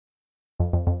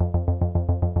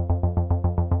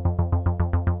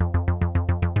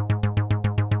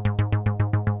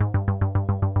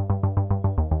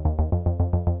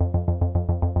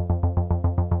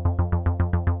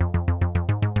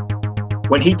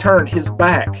When he turned his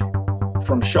back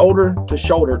from shoulder to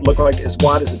shoulder, it looked like as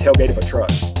wide as the tailgate of a truck.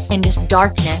 And just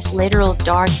darkness, literal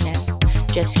darkness,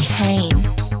 just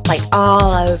came like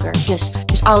all over,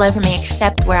 just all over me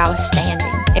except where I was standing.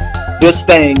 This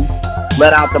thing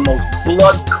let out the most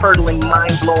blood-curdling,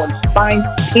 mind-blowing,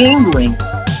 spine-tingling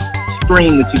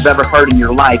scream that you've ever heard in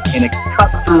your life, and it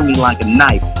cut through me like a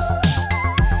knife.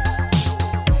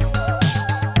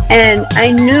 And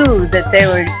I knew that they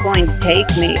were going to take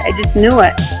me. I just knew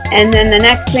it. And then the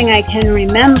next thing I can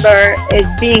remember is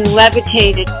being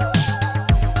levitated.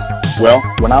 Well,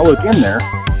 when I look in there,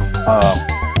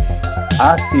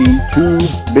 I see two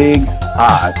big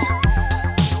eyes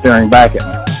staring back at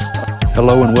me.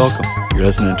 Hello and welcome. You're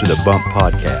listening to the Bump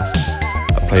Podcast,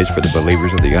 a place for the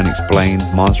believers of the unexplained,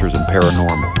 monsters, and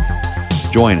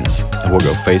paranormal. Join us, and we'll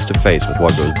go face to face with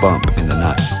what goes bump in the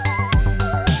night.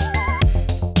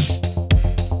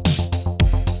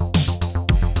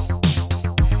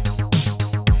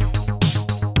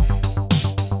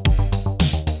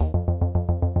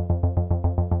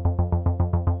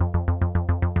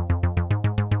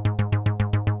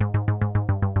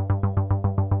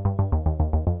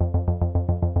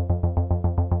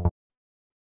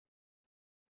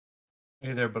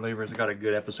 Hey there, believers. I got a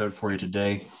good episode for you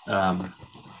today.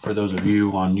 For those of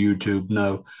you on YouTube,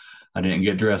 know I didn't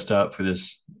get dressed up for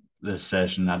this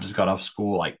session. I just got off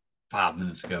school like 5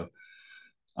 minutes ago.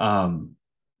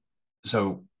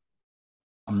 So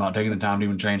I'm not taking the time to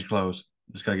even change clothes.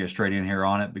 Just got to get straight in here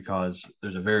on it because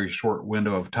there's a very short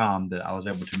window of time that I was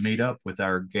able to meet up with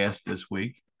our guest this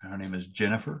week. Her name is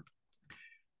Jennifer.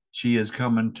 She is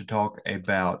coming to talk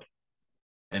about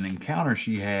an encounter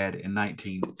she had in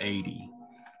 1980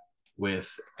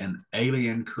 with an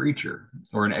alien creature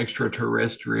or an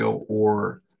extraterrestrial,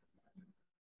 or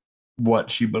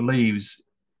what she believes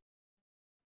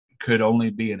could only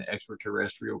be an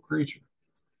extraterrestrial creature.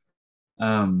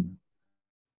 I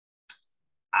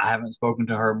haven't spoken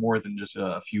to her more than just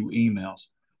a few emails,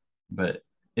 but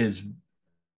it is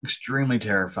extremely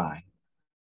terrifying.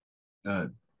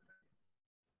 The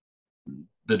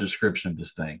description of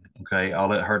this thing. Okay, I'll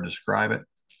let her describe it.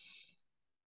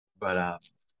 But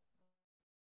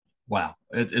wow,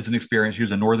 it's an experience. She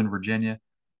was in Northern Virginia.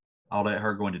 I'll let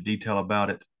her go into detail about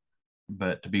it.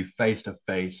 But to be face to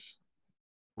face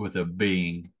with a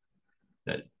being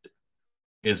that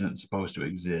isn't supposed to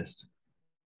exist,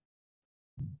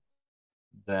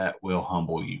 that will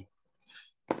humble you.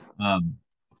 We'll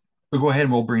go ahead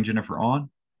and we'll bring Jennifer on.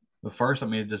 But first,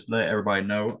 let me just let everybody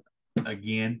know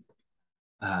again.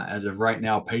 As of right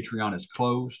now, Patreon is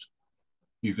closed.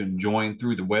 You can join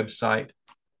through the website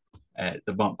at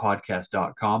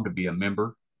thebumppodcast.com to be a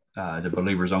member. The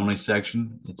Believers Only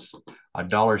section. It's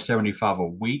 $1.75 a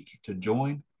week to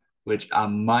join, which I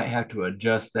might have to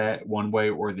adjust that one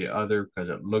way or the other because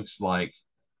it looks like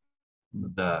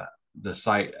the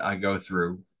site I go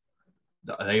through,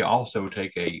 they also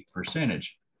take a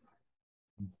percentage,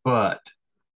 but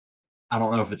I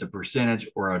don't know if it's a percentage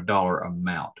or a dollar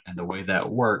amount. And the way that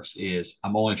works is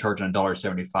I'm only charging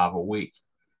 $1.75 a week.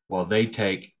 Well, they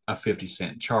take a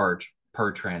 50-cent charge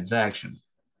per transaction.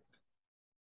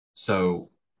 So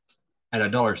at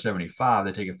 $1.75,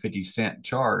 they take a 50-cent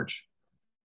charge.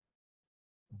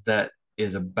 That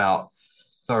is about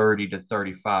 30 to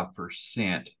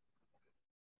 35%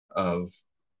 of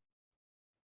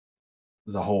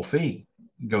the whole fee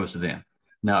goes to them.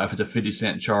 Now, if it's a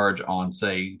 50-cent charge on,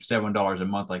 say, $7 a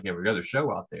month like every other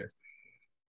show out there,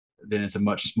 then it's a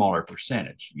much smaller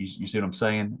percentage. You see what I'm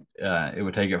saying? It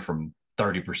would take it from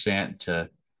 30% to,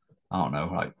 I don't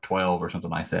know, like 12 or something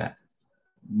like that.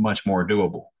 Much more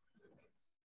doable.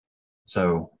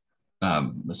 So,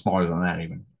 smaller than that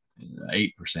even,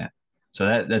 8%.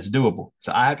 So that's doable.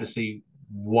 So I have to see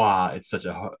why it's such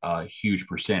a huge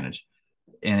percentage.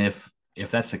 And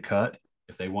if that's a cut,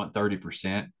 if they want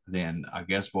 30%, then I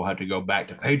guess we'll have to go back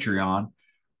to Patreon,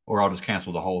 or I'll just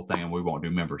cancel the whole thing and we won't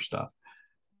do member stuff.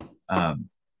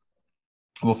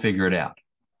 We'll figure it out.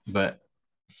 But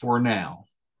for now,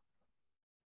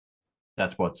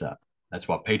 that's what's up. That's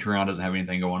why Patreon doesn't have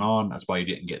anything going on. That's why you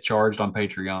didn't get charged on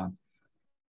Patreon.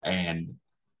 And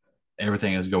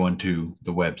everything is going to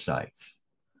the website,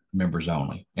 members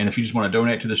only. And if you just want to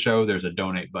donate to the show, there's a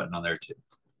donate button on there too.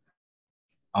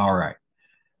 All right.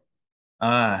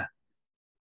 I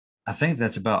think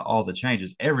that's about all the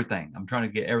changes. Everything. I'm trying to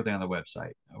get everything on the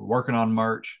website. Working on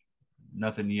merch.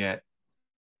 Nothing yet.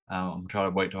 I'm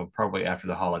trying to wait till probably after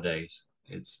the holidays.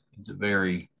 It's a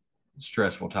very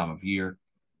stressful time of year.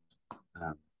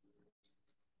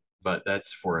 But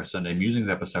that's for a Sunday Musings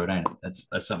episode, ain't it?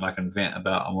 That's something I can vent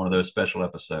about on one of those special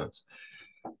episodes.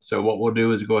 So what we'll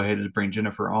do is go ahead and bring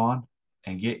Jennifer on.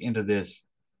 and get into this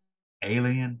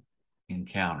alien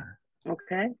encounter.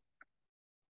 Okay.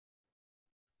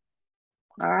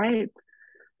 All right.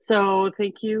 So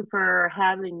thank you for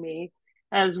having me.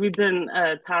 As we've been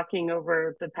talking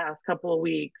over the past couple of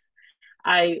weeks,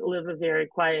 I live a very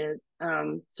quiet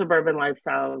suburban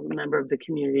lifestyle, member of the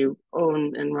community,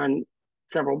 own and run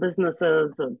several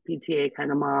businesses, a PTA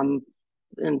kind of mom,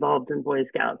 involved in Boy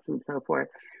Scouts and so forth.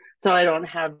 So I don't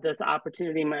have this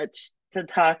opportunity much to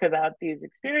talk about these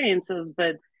experiences,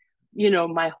 but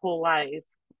my whole life,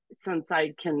 since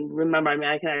I can remember, I mean,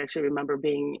 I can actually remember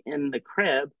being in the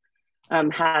crib,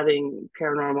 having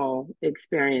paranormal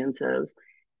experiences.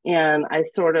 And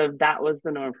that was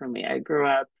the norm for me. I grew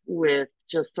up with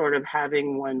just sort of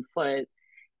having one foot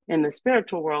in the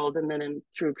spiritual world. And then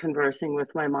through conversing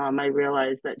with my mom, I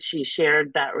realized that she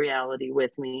shared that reality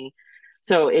with me.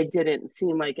 So it didn't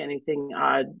seem like anything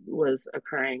odd was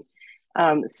occurring.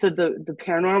 So the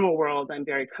paranormal world I'm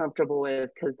very comfortable with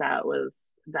because that was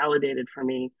validated for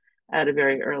me at a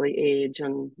very early age.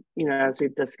 And, as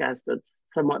we've discussed, it's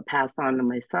somewhat passed on to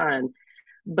my son.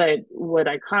 But what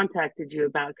I contacted you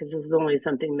about, because this is only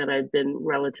something that I've been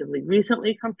relatively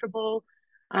recently comfortable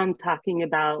talking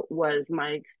about, was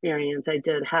my experience. I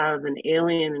did have an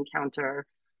alien encounter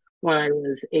when I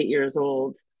was 8 years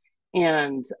old.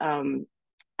 And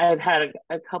I've had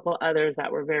a couple others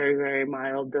that were very, very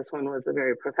mild. This one was a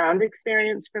very profound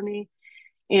experience for me.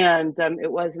 And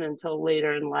it wasn't until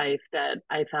later in life that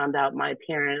I found out my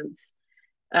parents,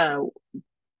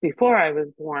 before I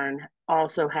was born,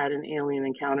 also had an alien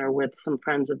encounter with some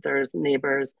friends of theirs,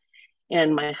 neighbors.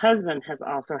 And my husband has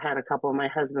also had a couple. My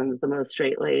husband's the most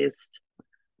straight-laced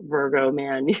Virgo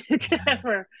man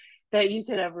that you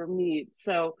could ever meet.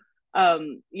 So, I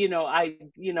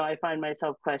find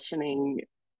myself questioning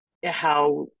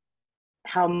how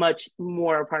much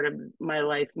more a part of my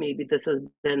life maybe this has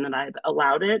been than I've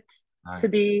allowed it to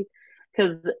be.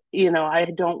 Because, I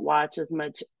don't watch as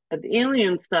much of the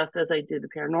alien stuff as I do the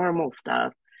paranormal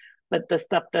stuff. But the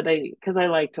stuff because I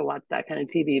like to watch that kind of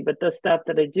TV, but the stuff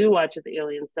that I do watch of the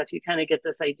alien stuff, you kind of get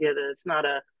this idea that it's not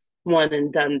a one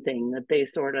and done thing, that they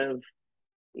sort of,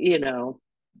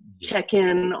 check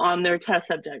in on their test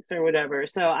subjects or whatever.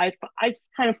 So I just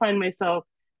kind of find myself,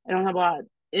 I don't have a lot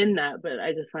in that, but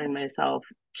I just find myself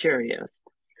curious.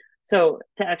 So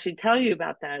to actually tell you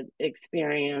about that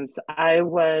experience, I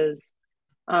was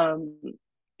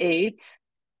 8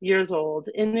 years old,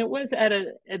 and it was at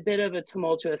a bit of a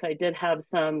tumultuous. I did have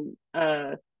some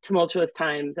tumultuous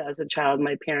times as a child.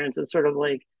 My parents was sort of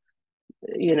like,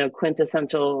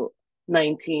 quintessential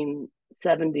 1970s,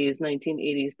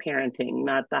 1980s parenting,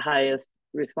 not the highest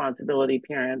responsibility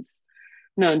parents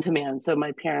known to man. So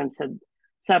my parents had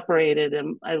separated,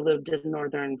 and I lived in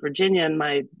Northern Virginia, and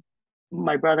my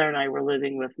brother and I were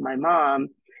living with my mom,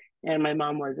 and my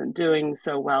mom wasn't doing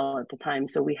so well at the time.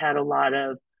 So we had a lot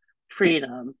of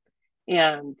freedom,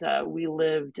 and we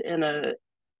lived in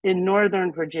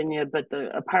Northern Virginia, but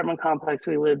the apartment complex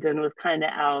we lived in was kind of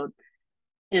out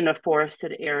in a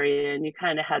forested area, and you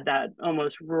kind of had that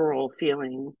almost rural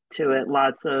feeling to it.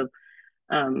 Lots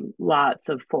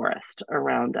of forest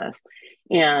around us,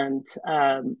 and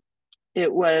it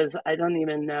was, I don't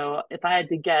even know, if I had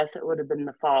to guess, it would have been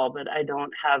the fall, but I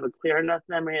don't have a clear enough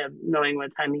memory of knowing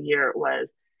what time of year it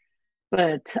was.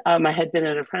 But I had been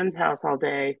at a friend's house all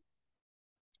day,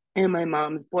 and my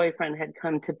mom's boyfriend had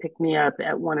come to pick me up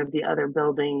at one of the other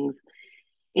buildings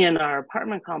in our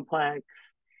apartment complex.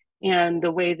 And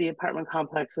the way the apartment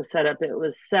complex was set up, it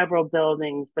was several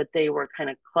buildings, but they were kind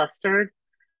of clustered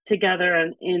together.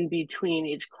 And in between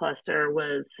each cluster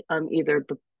was either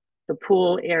the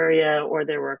pool area, or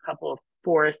there were a couple of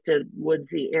forested,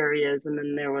 woodsy areas, and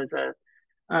then there was a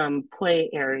play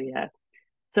area.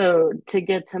 So to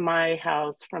get to my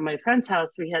house from my friend's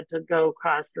house, we had to go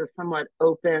across the somewhat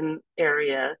open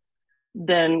area,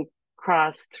 then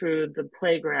cross through the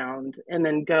playground, and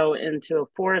then go into a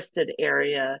forested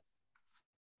area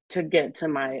to get to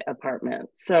my apartment.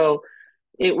 So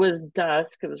it was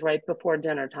dusk. It was right before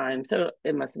dinner time. So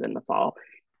it must have been the fall.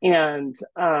 And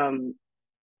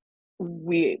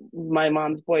my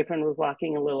mom's boyfriend was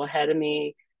walking a little ahead of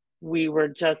me. We were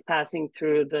just passing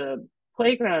through the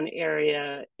playground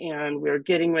area, and we were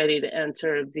getting ready to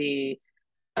enter the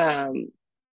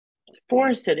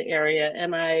forested area.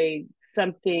 And I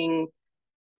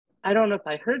don't know if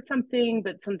I heard something,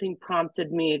 but something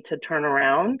prompted me to turn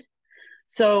around.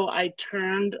 So I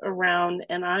turned around,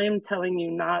 and I am telling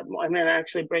you, I'm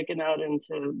actually breaking out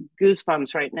into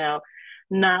goosebumps right now.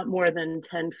 Not more than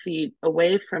 10 feet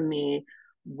away from me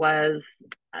was,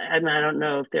 I don't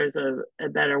know if there's a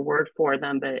better word for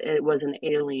them, but it was an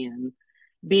alien.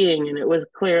 being, and it was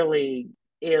clearly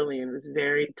alien. It was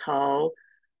very tall,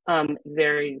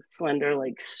 very slender,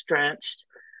 like stretched.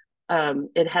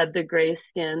 It had the gray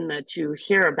skin that you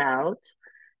hear about,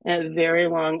 and very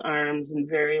long arms and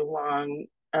very long,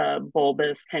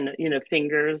 bulbous kind of,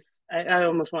 fingers. I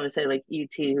almost want to say like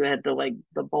ET, who had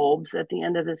the bulbs at the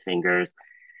end of his fingers.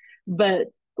 But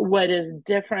what is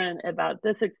different about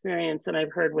this experience, and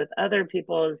I've heard with other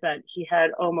people, is that he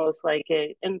had almost like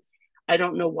and I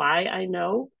don't know why I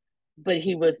know, but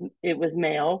it was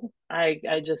male.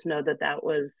 I just know that that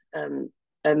was,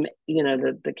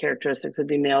 the characteristics would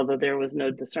be male, though there was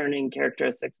no discerning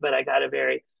characteristics, but I got a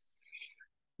very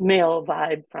male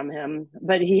vibe from him.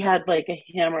 But he had like a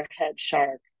hammerhead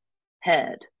shark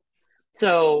head.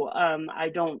 So I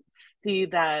don't see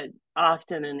that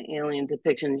often in alien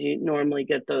depictions. You normally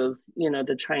get those,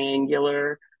 the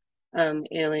triangular,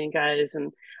 alien guys.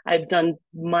 And I've done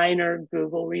minor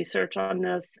Google research on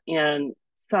this, and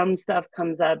some stuff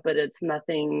comes up, but it's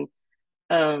nothing.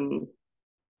 Um,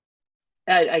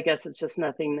 I guess it's just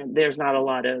nothing that there's not a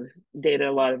lot of data,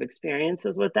 a lot of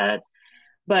experiences with that.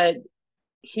 But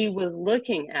he was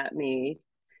looking at me,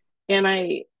 and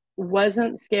I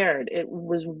wasn't scared. It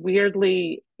was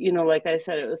weirdly, like I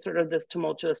said, it was sort of this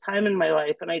tumultuous time in my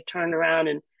life. And I turned around,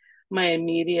 and my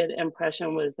immediate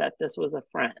impression was that this was a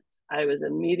friend. I was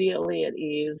immediately at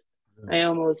ease. I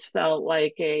almost felt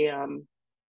like a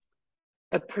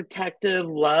protective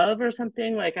love or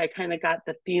something. Like I kind of got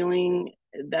the feeling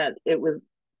that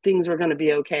things were going to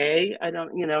be okay. I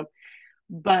don't,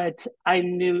 but I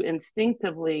knew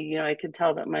instinctively, I could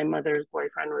tell that my mother's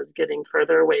boyfriend was getting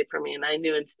further away from me. And I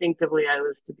knew instinctively I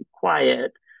was to be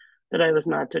quiet, that I was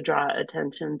not to draw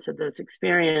attention to this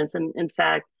experience. And in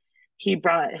fact, he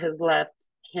brought his left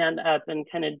hand up and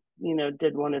kind of,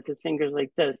 did one of his fingers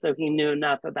like this. So he knew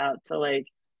enough about to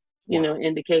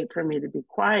indicate for me to be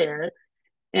quiet.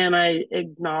 And I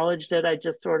acknowledged it. I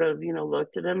just sort of,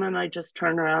 looked at him, and I just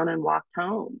turned around and walked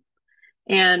home.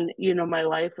 And, my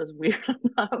life was weird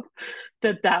enough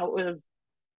that was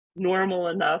normal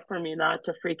enough for me not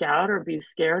to freak out or be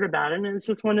scared about it. And it's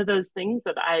just one of those things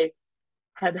that I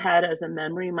had as a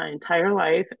memory my entire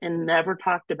life and never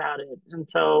talked about it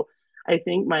until I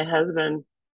think my husband,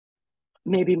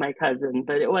 maybe my cousin,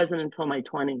 but it wasn't until my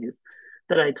 20s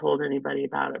that I told anybody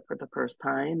about it for the first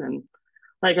time. And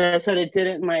like I said, it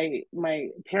didn't. My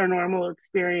paranormal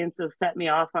experiences set me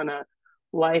off on a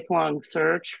lifelong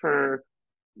search for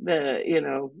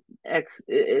the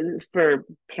for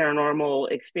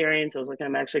paranormal experiences. Like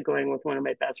I'm actually going with one of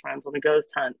my best friends on a ghost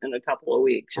hunt in a couple of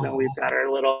weeks. We've got our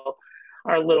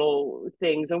little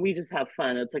things, and we just have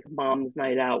fun. It's like mom's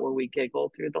night out where we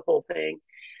giggle through the whole thing.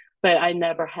 But I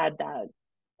never had that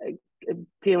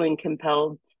feeling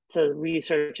compelled to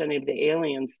research any of the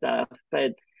alien stuff.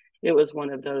 But it was one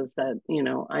of those that,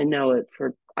 I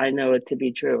know it to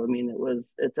be true. I mean,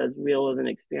 it's as real of an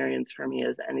experience for me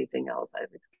as anything else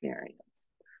I've experienced.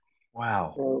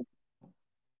 Wow.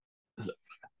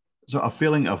 So a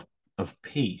feeling of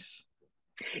peace.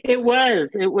 It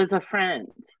was a friend,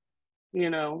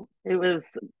 it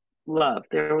was love.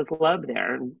 There was love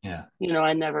there. And, yeah.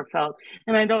 I never felt,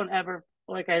 and I don't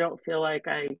feel like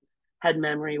I had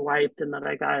memory wiped and that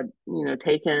I got,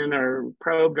 taken or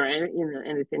probed or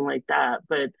anything like that.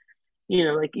 But,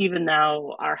 like even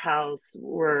now, our house,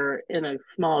 we're in a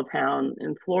small town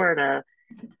in Florida,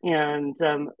 and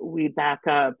we back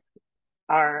up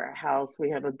our house. We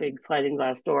have a big sliding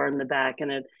glass door in the back,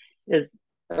 and it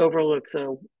overlooks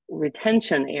a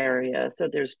retention area. So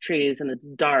there's trees, and it's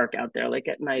dark out there. Like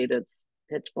at night, it's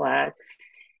pitch black.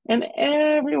 And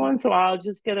every once in a while, I'll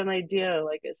just get an idea,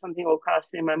 like something will cross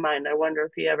through my mind. I wonder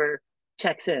if he ever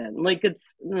checks in. Like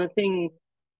it's nothing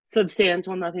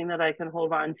substantial, nothing that I can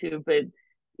hold on to, but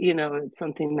it's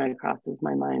something that crosses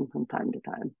my mind from time to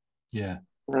time. Yeah,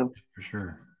 so. For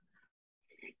sure.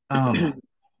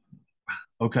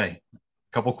 Okay,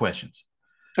 couple questions.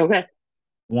 Okay.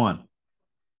 One,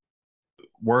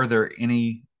 were there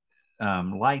any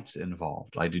lights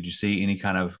involved? Like, did you see any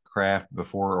kind of craft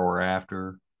before or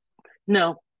after?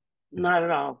 No, not at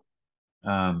all.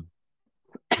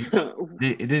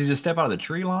 Did he just step out of the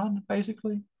tree line,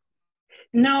 basically?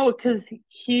 No, because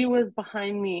he was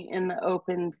behind me in the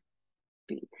open.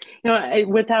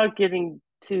 Without getting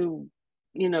too,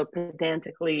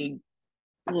 pedantically,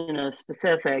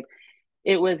 specific,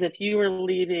 it was if you were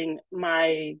leaving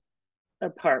my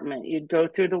apartment, you'd go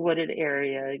through the wooded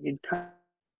area, you'd come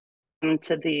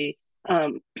to the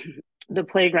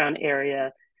playground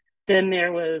area. Then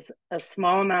there was a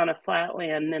small amount of flat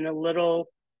land, then a little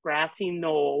grassy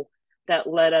knoll that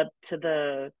led up to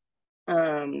the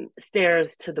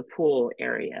stairs to the pool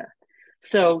area.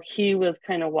 So he was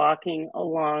kind of walking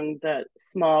along that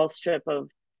small strip of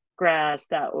grass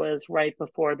that was right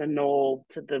before the knoll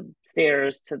to the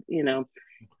stairs to,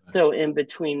 so in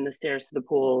between the stairs to the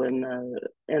pool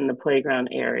and the playground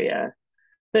area.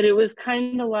 But it was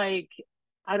kind of like,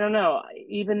 I don't know,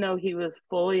 even though he was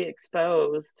fully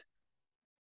exposed,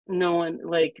 no one,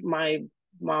 like my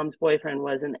mom's boyfriend,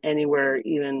 wasn't anywhere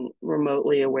even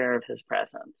remotely aware of his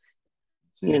presence.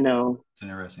 Yeah. It's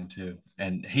interesting too.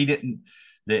 And he didn't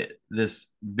that this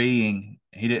being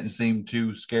he didn't seem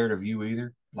too scared of you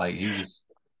either. Like he was.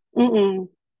 Mm-mm.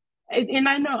 And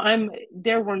I know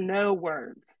there were no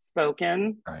words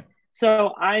spoken. Right.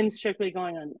 So I'm strictly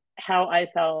going on how I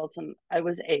felt. And I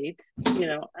was 8,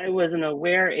 I was an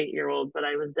aware 8-year-old, but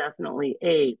I was definitely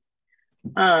 8.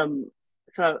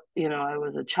 So, I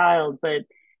was a child, but,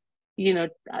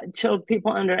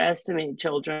 people underestimate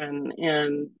children,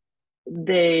 and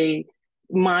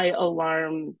my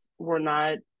alarms were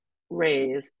not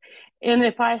raised. And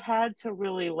if I had to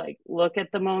really like look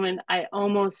at the moment, I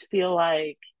almost feel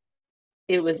like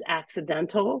it was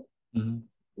accidental. Mm-hmm.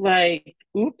 Like,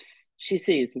 oops, she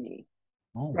sees me.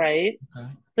 Oh, right. okay.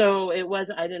 So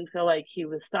I didn't feel like he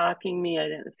was stalking me. I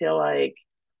didn't feel like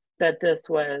that this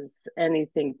was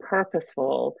anything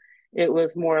purposeful. It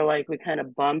was more like we kind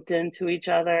of bumped into each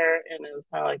other, and it was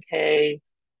kind of like, hey,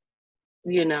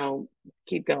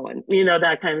 keep going,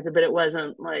 that kind of thing. But it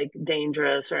wasn't like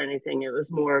dangerous or anything. It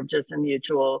was more of just a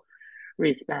mutual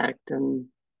respect, and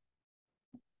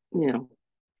it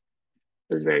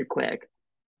was very quick.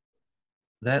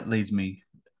 That leads me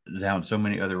down so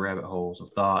many other rabbit holes of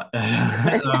thought.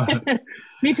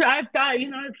 Me too. I've thought,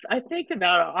 I think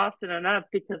about it often enough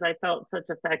because I felt such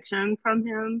affection from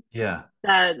him. Yeah.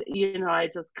 That, I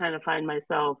just kind of find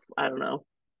myself, I don't know,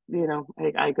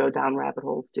 I go down rabbit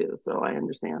holes too. So I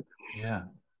understand. Yeah.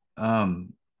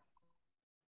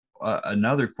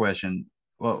 Another question.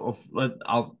 Well,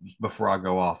 before I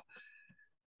go off,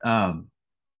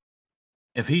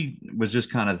 if he was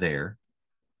just kind of there,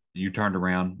 you turned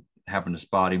around, happened to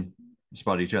spot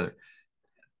each other.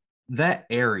 That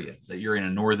area that you're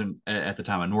in at the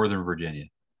time, in Northern Virginia,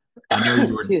 I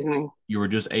know Excuse me. You were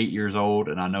just 8 years old,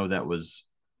 and I know that was,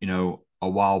 a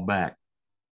while back.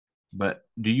 But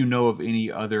do you know of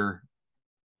any other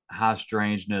high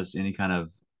strangeness, any kind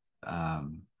of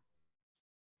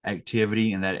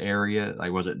activity in that area?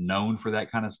 Like, was it known for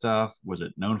that kind of stuff? Was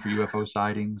it known for UFO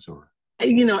sightings or?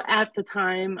 At the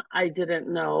time, I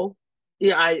didn't know.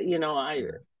 Yeah,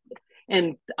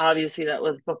 and obviously that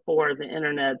was before the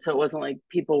internet, so it wasn't like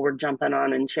people were jumping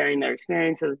on and sharing their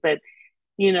experiences. But,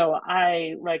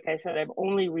 like I said, I've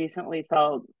only recently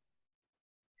felt,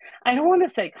 I don't want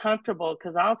to say comfortable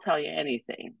because I'll tell you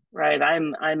anything, right?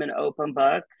 I'm an open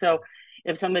book. So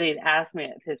if somebody had asked me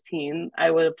at 15, I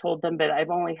would have told them, but I've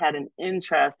only had an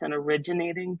interest in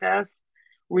originating this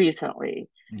recently.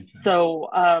 Okay. So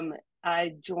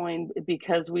I joined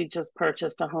because we just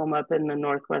purchased a home up in the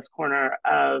northwest corner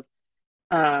of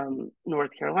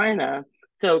North Carolina.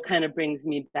 So it kind of brings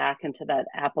me back into that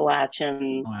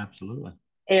Appalachian absolutely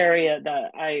area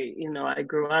that I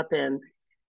grew up in.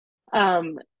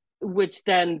 Which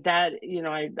then that,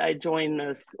 I joined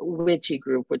this witchy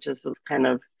group, which is kind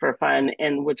of for fun,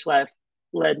 and which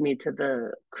led me to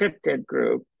the cryptid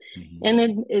group. Mm-hmm.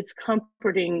 And it's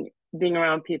comforting being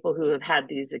around people who have had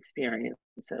these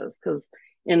experiences, because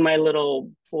in my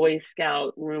little Boy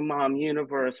Scout room mom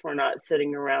universe, we're not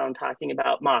sitting around talking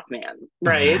about Mothman,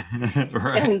 right?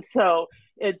 Right. And so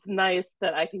it's nice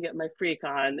that I can get my freak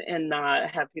on and not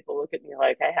have people look at me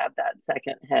like I have that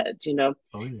second head,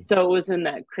 Oh, yeah. So it was in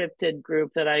that cryptid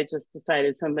group that I just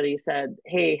decided, somebody said,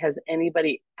 hey, has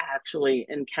anybody actually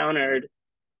encountered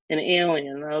an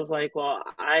alien? And I was like, well,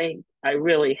 I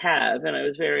really have. And I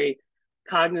was very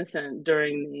cognizant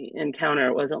during the encounter.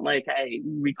 It wasn't like I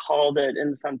recalled it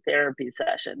in some therapy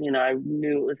session. I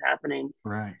knew it was happening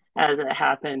right as it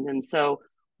happened. And so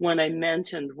when I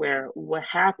mentioned what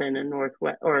happened in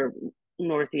Northwest or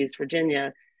Northeast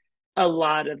Virginia, a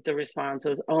lot of the response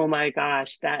was, oh my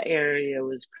gosh, that area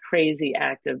was crazy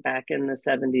active back in the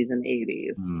 70s and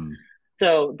 80s. Mm.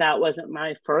 So that wasn't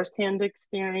my firsthand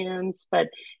experience, but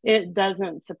it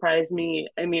doesn't surprise me.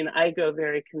 I mean, I go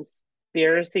very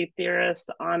conspiracy theorist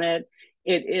on it.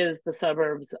 It is the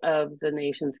suburbs of the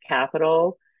nation's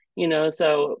capital.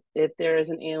 So if there is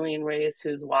an alien race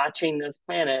who's watching this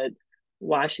planet,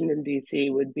 Washington,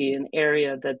 D.C. would be an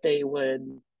area that they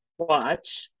would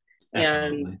watch.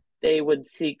 Definitely. And they would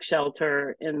seek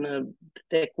shelter in the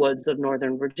thick woods of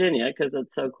Northern Virginia because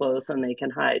it's so close and they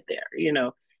can hide there,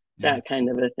 that kind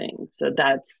of a thing. So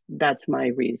that's my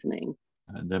reasoning.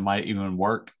 They might even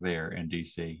work there in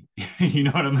DC. You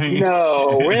know what I mean?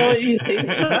 No, really? You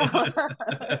think so?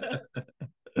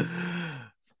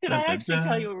 Can I actually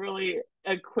tell you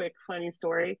a quick funny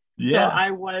story? So Yeah. I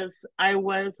was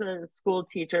a school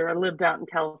teacher. I lived out in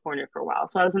California for a while.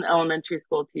 So I was an elementary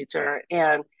school teacher,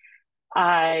 and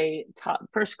I taught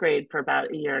first grade for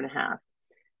about a year and a half.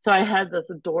 So I had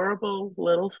this adorable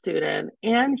little student,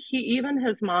 and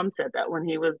his mom said that when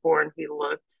he was born, he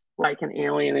looked like an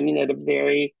alien. I mean, he had a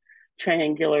very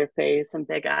triangular face and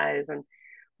big eyes. And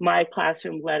my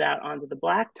classroom led out onto the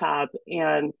blacktop,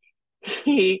 and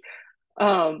he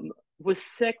was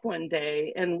sick one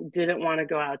day and didn't want to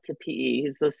go out to PE.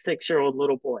 He's the 6-year-old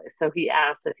little boy. So he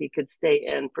asked if he could stay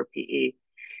in for PE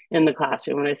in the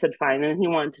classroom. And I said, fine. And he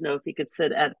wanted to know if he could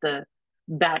sit at the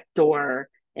back door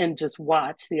and just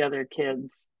watch the other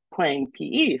kids playing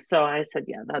PE. So I said,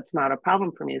 yeah, that's not a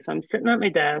problem for me. So I'm sitting at my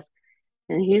desk,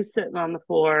 and he's sitting on the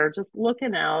floor just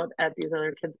looking out at these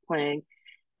other kids playing.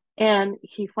 And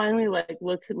he finally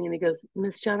looks at me and he goes,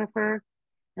 Miss Jennifer.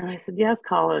 And I said, yes,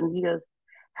 Colin. He goes,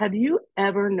 have you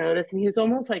ever noticed? And he's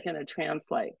almost like in a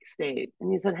trance-like state.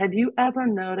 And he said, have you ever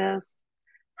noticed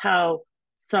how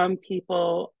some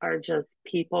people are just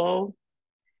people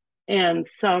and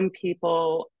some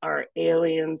people are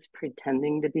aliens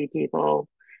pretending to be people?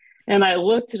 And I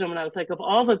looked at him and I was like, of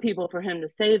all the people for him to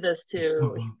say this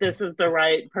to, this is the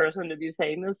right person to be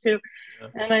saying this to. Yeah.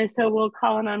 And I said, well,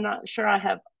 Colin, I'm not sure I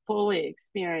have fully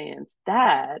experienced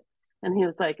that. And he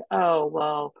was like, oh,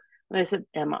 well. And I said,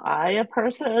 am I a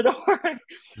person or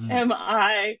am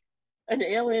I an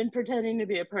alien pretending to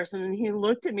be a person? And he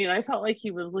looked at me and I felt like he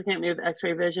was looking at me with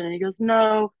x-ray vision. And he goes,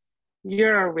 no,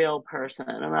 you're a real person.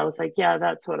 And I was like, yeah,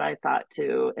 that's what I thought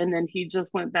too. And then he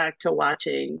just went back to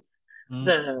watching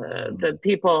the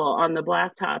people on the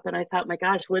blacktop, and I thought, my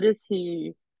gosh, what is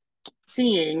he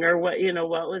seeing, or what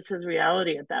was his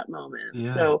reality at that moment?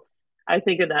 Yeah. So I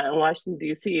think of that in Washington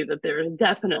D.C. that there's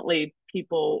definitely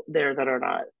people there that are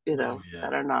not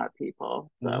that are not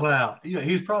people. So. Wow,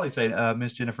 he's probably saying,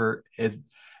 Miss Jennifer, am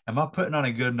I putting on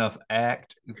a good enough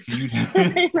act? Can you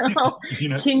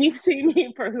can you see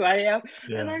me for who I am?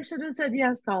 Yeah. And I should have said,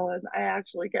 yes, Colin, I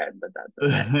actually can, but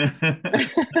that's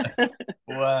okay.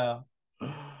 Wow.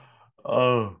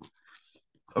 Oh,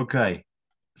 okay.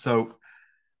 So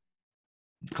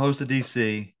close to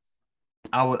DC.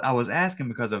 I was asking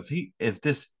because if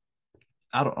this,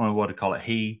 I don't know what to call it,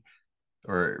 he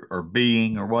or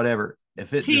being or whatever.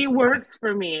 If it he works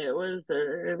for me, it was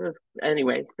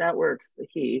anyway. That works.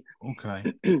 He.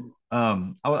 Okay.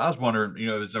 I was wondering,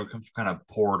 is there some kind of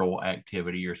portal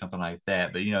activity or something like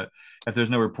that? But if there's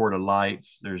no report of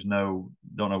lights, don't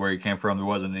know where he came from. There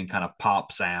wasn't any kind of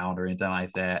pop sound or anything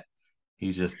like that.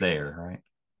 He's just there, right?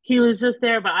 He was just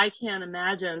there, but I can't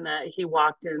imagine that he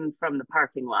walked in from the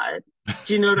parking lot.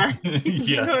 Do you know what I? Do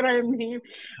you know what I mean?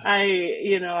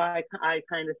 I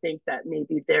kind of think that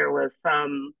maybe there was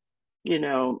some,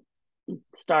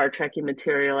 Star Trekky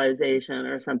materialization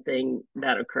or something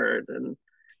that occurred, and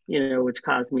which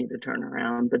caused me to turn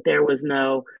around. But there was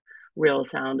no real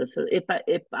sound. So if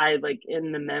I like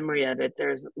in the memory of it,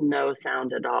 there's no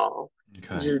sound at all.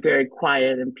 Okay. It's just very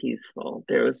quiet and peaceful.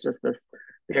 There was just this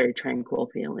very tranquil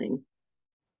feeling.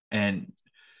 And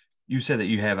you said that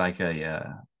you have like a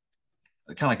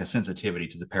kind of like a sensitivity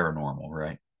to the paranormal,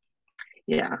 right?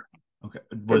 Yeah. Okay.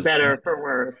 For better or for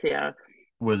worse, yeah.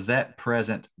 Was that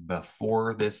present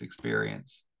before this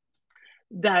experience?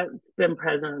 That's been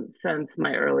present since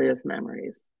my earliest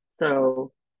memories.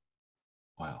 So,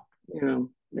 wow.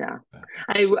 Yeah.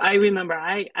 I remember.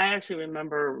 I actually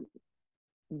remember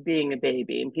being a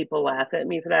baby, and people laugh at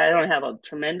me for that. I don't have a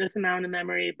tremendous amount of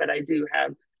memory, but I do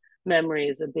have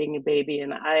memories of being a baby,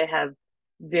 and I have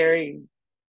very,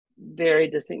 very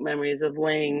distinct memories of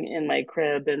laying in my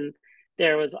crib, and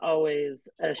there was always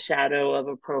a shadow of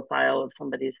a profile of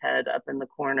somebody's head up in the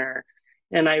corner.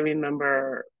 And I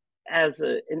remember as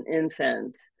an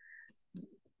infant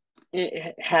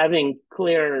having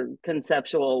clear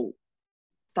conceptual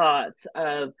thoughts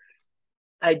of,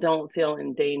 I don't feel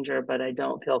in danger, but I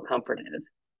don't feel comforted,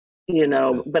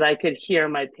 but I could hear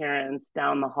my parents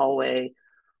down the hallway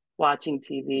watching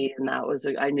TV, and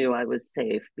I knew I was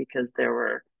safe because there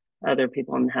were other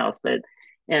people in the house,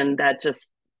 and that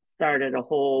just started a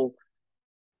whole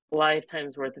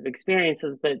lifetime's worth of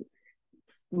experiences. But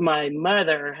my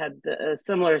mother had a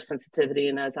similar sensitivity,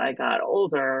 and as I got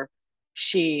older,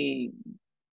 she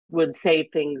would say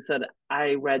things that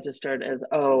I registered as,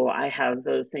 oh, I have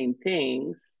those same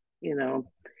things,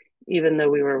 even though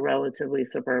we were a relatively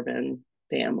suburban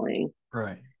family.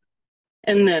 Right.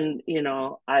 And then,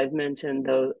 I've mentioned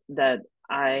though that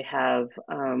I have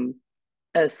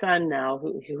a son now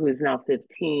who's now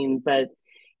 15, but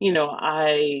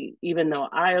even though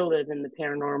I live in the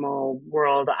paranormal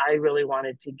world, I really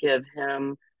wanted to give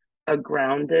him a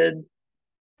grounded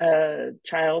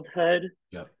childhood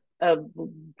Yep. of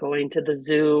going to the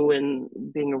zoo and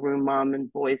being a room mom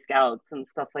and Boy Scouts and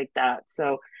stuff like that.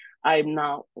 So I'm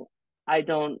not, I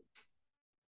don't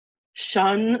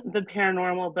shun the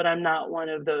paranormal, but I'm not one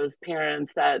of those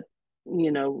parents that,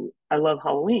 I love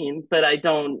Halloween, but I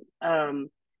don't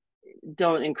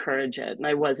encourage it. And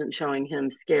I wasn't showing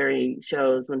him scary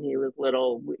shows when he was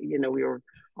little. We were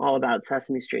all about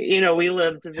Sesame Street. We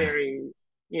lived a very,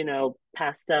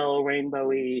 pastel,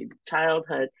 rainbowy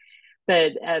childhood.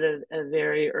 But at a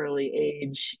very early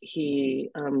age, he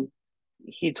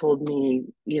told me,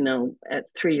 at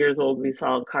 3 years old, we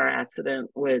saw a car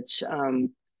accident, which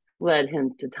led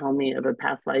him to tell me of a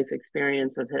past life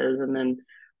experience of his. And then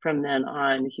from then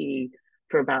on,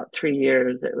 for about 3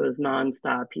 years, it was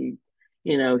nonstop.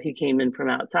 He came in from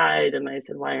outside, and I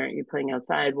said, "Why aren't you playing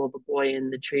outside?" "Well, the boy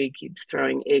in the tree keeps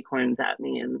throwing acorns at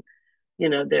me." And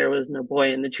there was no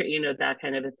boy in the tree, that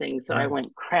kind of a thing. So I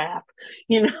went, crap,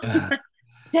 Yeah.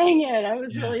 dang it. I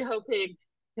was Yeah. really hoping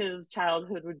his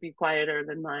childhood would be quieter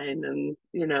than mine. And,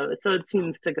 so it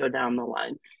seems to go down the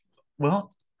line.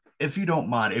 Well, if you don't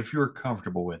mind, if you're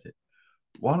comfortable with it,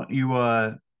 why don't you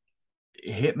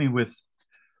hit me with,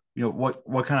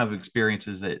 what kind of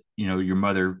experiences that, your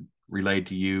mother relayed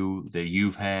to you that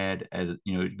you've had as,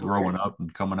 growing up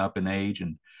and coming up in age,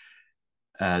 and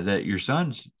that your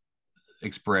son's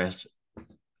expressed.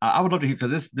 I would love to hear,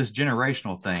 because this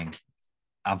generational thing,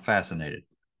 I'm fascinated.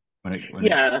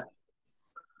 Yeah.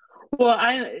 Well,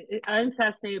 I'm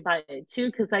fascinated by it too,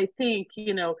 because I think,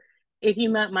 if you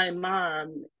met my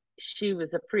mom, she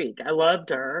was a freak. I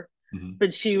loved her,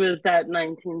 but she was that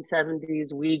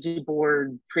 1970s Ouija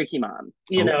board freaky mom,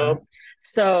 Okay.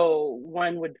 So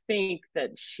one would think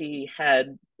that she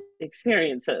had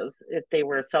experiences, if they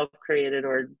were self-created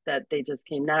or that they just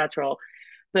came natural.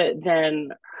 But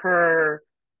then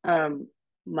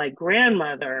my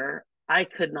grandmother, I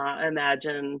could not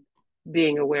imagine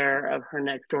being aware of her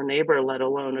next door neighbor, let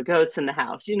alone a ghost in the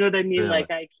house. You know what I mean? Really?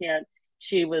 Like, I can't.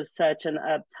 She was such an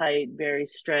uptight, very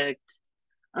strict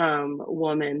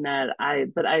woman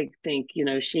but I think,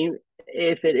 she,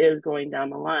 if it is going down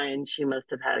the line, she must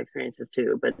have had experiences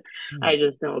too. But I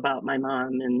just know about my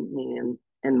mom and me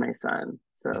and my son.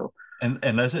 So, and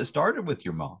unless it started with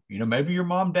your mom, maybe your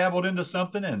mom dabbled into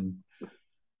something, and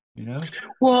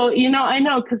well, I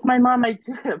know, because my mom, I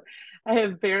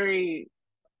have very,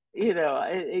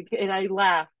 and I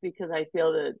laugh because I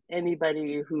feel that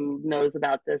anybody who knows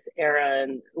about this era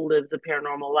and lives a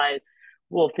paranormal life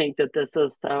will think that this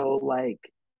is so, like,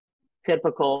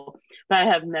 typical. But I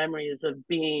have memories of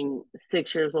being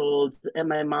 6 years old and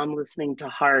my mom listening to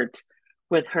Heart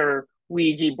with her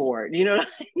Ouija board. You know what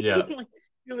I mean? Yeah. Like,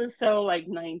 it was so, like,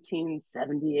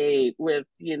 1978 with,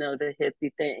 the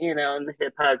hippie thing, and the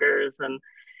hip huggers and,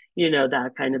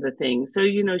 that kind of a thing. So,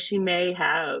 she may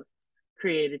have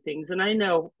created things. And I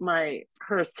know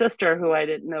her sister, who I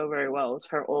didn't know very well, was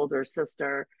her older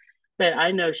sister, but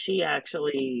I know she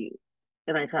actually,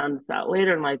 and I found this out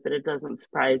later in life, but it doesn't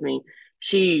surprise me,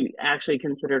 she actually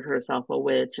considered herself a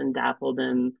witch and dabbled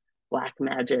in black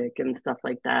magic and stuff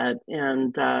like that.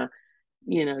 And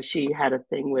she had a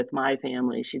thing with my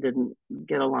family. She didn't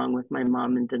get along with my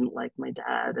mom and didn't like my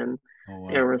dad, and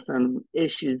there were some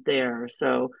issues there.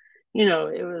 So,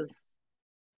 it was,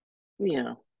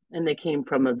 and they came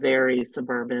from a very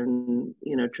suburban,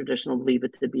 traditional Leave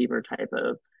It to Beaver type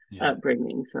of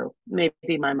upbringing. So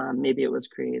maybe my mom, maybe it was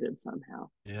created somehow.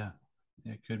 Yeah,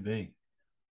 it could be.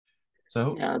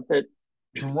 So yeah, but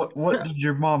so what did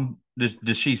your mom,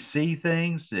 does she see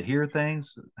things, hear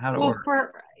things? How did it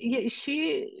work?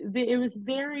 It was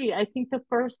very, I think the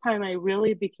first time I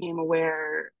really became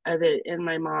aware of it in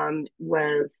my mom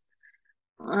was,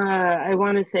 I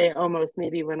want to say almost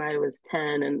maybe when I was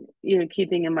 10. And,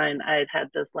 keeping in mind, I had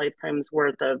this lifetime's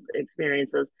worth of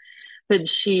experiences, but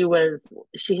she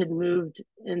had moved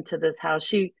into this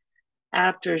house.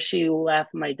 After she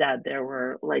left my dad, there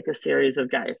were like a series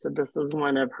of guys. So this was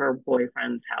one of her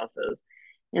boyfriend's houses.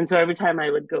 And so every time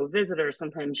I would go visit her,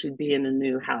 sometimes she'd be in a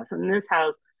new house. And this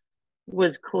house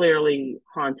was clearly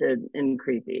haunted and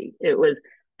creepy.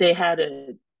 They had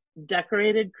it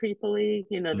decorated creepily.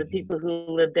 The people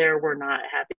who lived there were not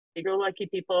happy-go-lucky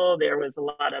people. There was a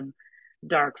lot of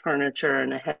dark furniture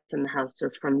and a hex in the house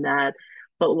just from that,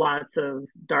 but lots of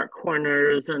dark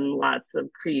corners and lots of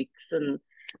creaks and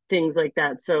things like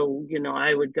that. So,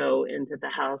 I would go into the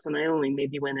house, and I only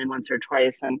maybe went in once or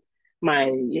twice, and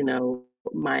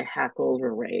my hackles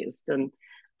were raised. And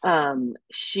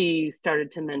she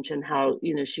started to mention how,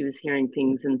 she was hearing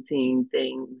things and seeing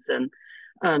things, and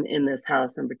in this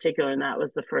house in particular. And that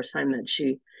was the first time that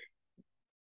she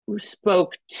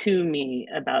spoke to me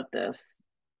about this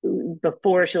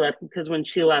before she left, because when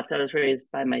she left, I was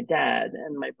raised by my dad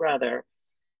and my brother.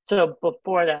 So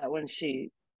before that, when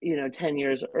she, 10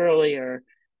 years earlier,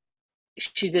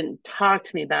 she didn't talk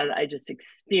to me about it. I just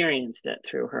experienced it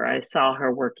through her. I saw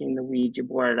her working the Ouija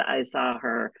board. I saw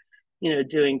her,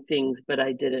 doing things, but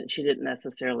she didn't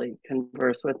necessarily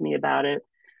converse with me about it.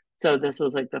 So this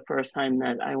was like the first time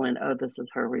that I went, oh, this is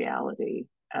her reality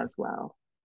as well.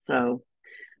 So,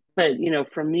 but,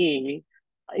 for me,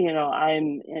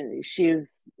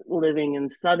 she's living in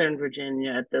Southern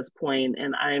Virginia at this point,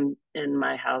 and I'm in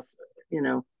my house,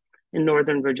 in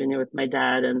Northern Virginia with my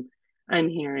dad, and I'm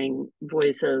hearing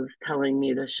voices telling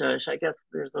me to shush. I guess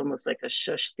there's almost like a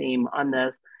shush theme on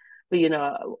this. But,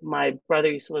 my brother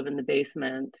used to live in the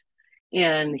basement,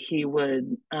 and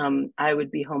I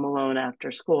would be home alone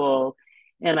after school,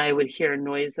 and I would hear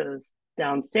noises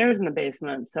downstairs in the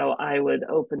basement. So I would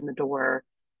open the door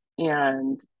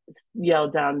and yell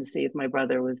down to see if my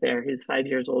brother was there. He's 5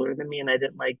 years older than me, and I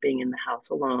didn't like being in the house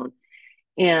alone.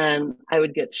 And I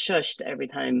would get shushed every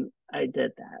time I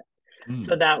did that.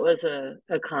 So that was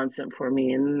a constant for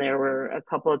me. And there were a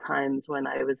couple of times when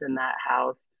I was in that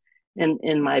house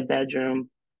in my bedroom,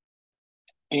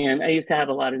 and I used to have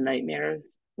a lot of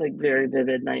nightmares, like very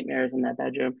vivid nightmares in that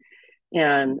bedroom.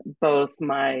 And both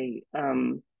I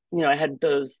had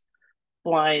those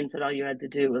blinds that all you had to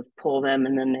do was pull them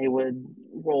and then they would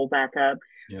roll back up.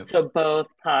 Yep. So both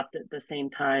popped at the same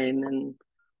time and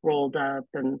rolled up.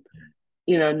 And,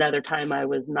 another time I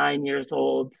was 9 years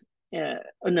old.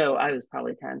 No, I was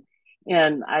probably 10.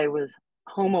 And I was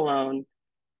home alone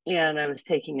and I was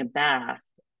taking a bath.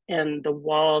 And the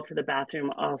wall to the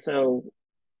bathroom also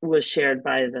was shared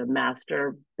by the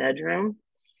master bedroom.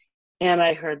 And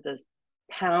I heard this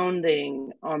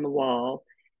pounding on the wall,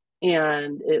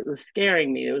 and it was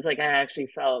scaring me. It was like I actually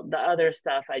felt the other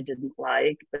stuff I didn't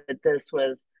like, but this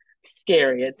was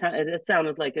scary. It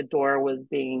sounded like a door was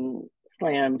being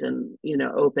slammed and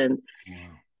opened. Wow.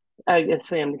 I get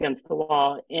slammed against the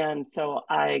wall, and so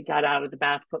I got out of the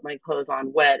bath, put my clothes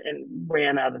on wet, and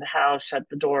ran out of the house, shut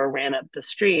the door, ran up the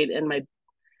street. And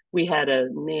we had a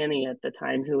nanny at the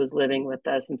time who was living with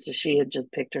us, and so she had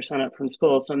just picked her son up from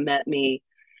school, so met me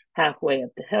halfway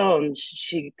up the hill, and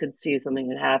she could see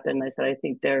something had happened. I said, I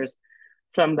think there's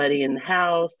somebody in the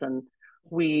house. And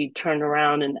we turned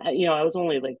around, and I was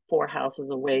only like 4 houses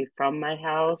away from my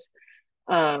house.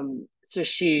 So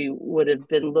she would have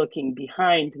been looking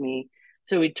behind me.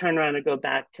 So we turned around and go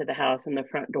back to the house, and the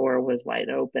front door was wide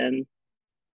open.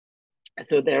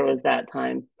 So there was that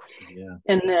time. Yeah.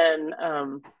 And then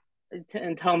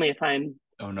and tell me if I'm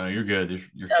Oh no, you're good.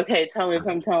 You're okay. Tell me if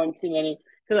I'm telling too many,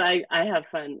 because I have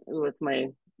fun with my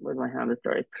haunted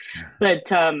stories.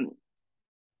 But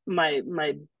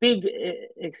my big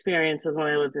experience was when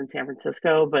I lived in San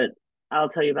Francisco, but I'll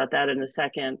tell you about that in a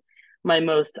second. My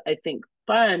most, I think,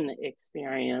 fun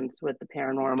experience with the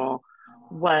paranormal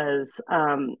was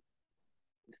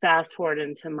fast forward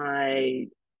into my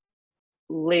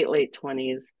late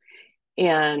 20s,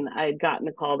 and I'd gotten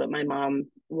a call that my mom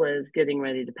was getting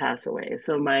ready to pass away.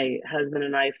 So my husband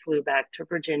and I flew back to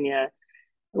Virginia.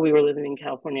 We were living in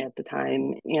California at the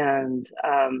time, and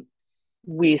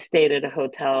we stayed at a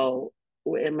hotel,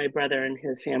 and my brother and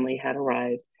his family had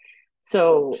arrived.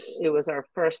 So it was our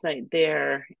first night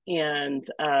there, and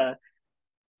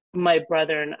my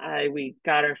brother and we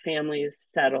got our families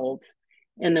settled,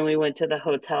 and then we went to the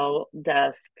hotel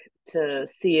desk to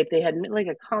see if they had like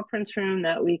a conference room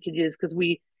that we could use, because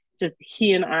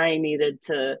he and I needed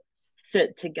to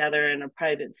sit together in a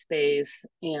private space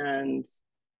and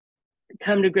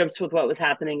come to grips with what was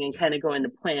happening and kind of go into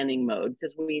planning mode,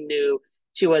 because we knew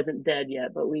she wasn't dead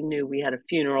yet, but we knew we had a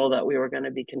funeral that we were going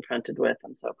to be confronted with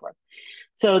and so forth.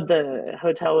 So the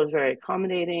hotel was very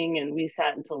accommodating, and we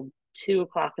sat until 2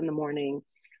 o'clock in the morning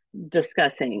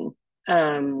discussing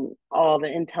all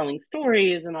and telling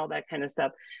stories and all that kind of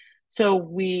stuff. So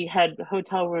we had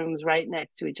hotel rooms right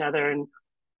next to each other, and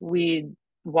we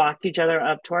walked each other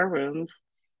up to our rooms,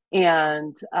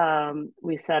 and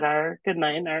we said our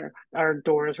goodnight, and our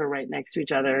doors were right next to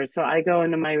each other. So I go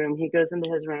into my room, he goes into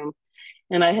his room,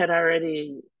 and I had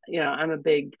already, I'm a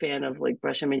big fan of like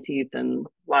brushing my teeth and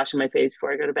washing my face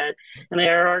before I go to bed. And I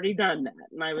had already done that.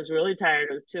 And I was really tired.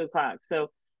 It was 2 o'clock. So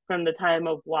from the time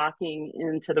of walking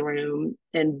into the room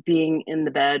and being in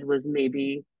the bed was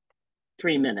maybe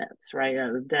 3 minutes, right?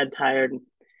 I was dead tired.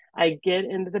 I get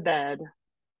into the bed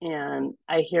and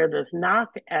I hear this knock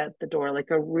at the door,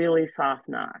 like a really soft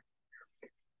knock.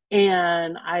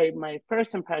 And my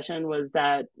first impression was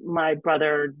that my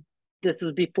brother, this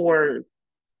was before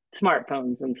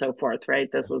smartphones and so forth,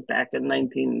 right? This was back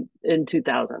in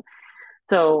 2000.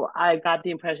 So I got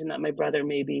the impression that my brother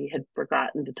maybe had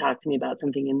forgotten to talk to me about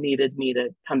something and needed me to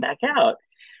come back out.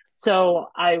 So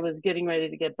I was getting ready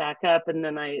to get back up, and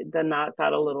then the knot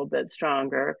got a little bit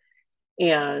stronger,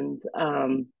 and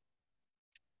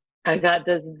I got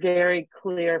this very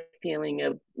clear feeling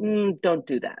of don't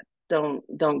do that.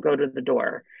 Don't go to the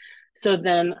door. So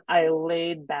then I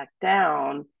laid back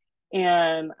down,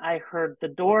 and I heard the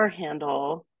door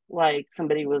handle, like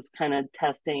somebody was kind of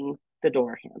testing the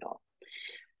door handle.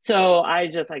 So I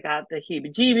got the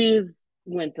heebie-jeebies,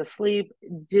 went to sleep,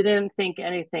 didn't think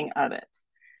anything of it.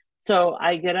 So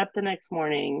I get up the next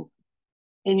morning,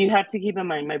 and you have to keep in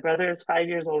mind, my brother is 5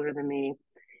 years older than me.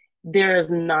 There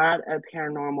is not a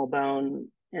paranormal bone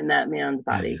in that man's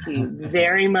body. He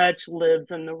very much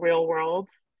lives in the real world.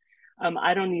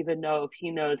 I don't even know if he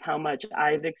knows how much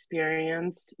I've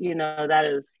experienced. He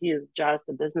is just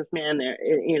a businessman there.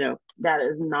 That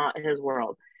is not his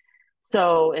world.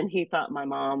 So, and he thought my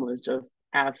mom was just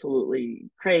absolutely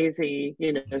crazy.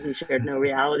 He shared no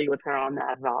reality with her on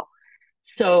that at all.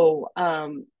 So,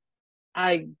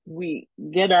 we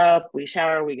get up, we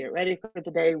shower, we get ready for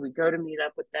the day, we go to meet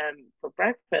up with them for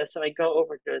breakfast. So I go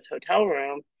over to his hotel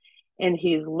room, and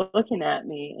he's looking at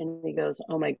me, and he goes,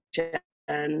 "Oh my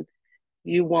Jen,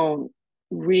 you won't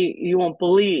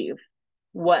believe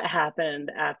what happened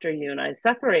after you and I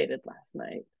separated last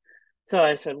night." So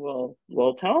I said, well,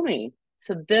 tell me.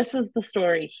 So this is the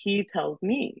story he tells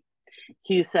me.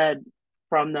 He said,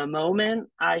 from the moment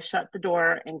I shut the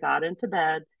door and got into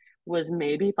bed was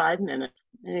maybe 5 minutes.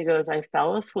 And he goes, I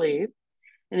fell asleep.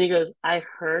 And he goes, I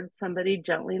heard somebody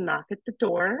gently knock at the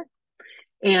door.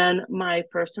 And my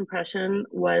first impression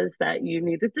was that you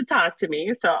needed to talk to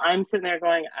me. So I'm sitting there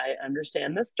going, I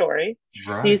understand the story.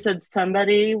 Right. He said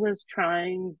somebody was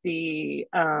trying the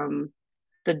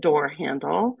door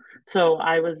handle. So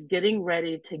I was getting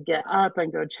ready to get up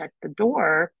and go check the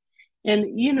door. And,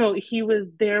 he was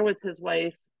there with his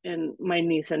wife and my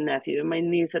niece and nephew. My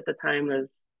niece at the time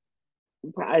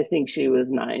I think she was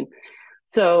 9.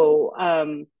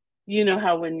 So, you know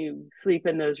how when you sleep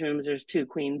in those rooms, there's 2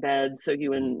 queen beds. So he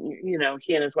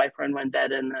and his wife were in one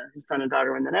bed, and his son and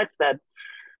daughter were in the next bed.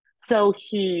 So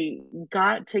he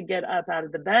got to get up out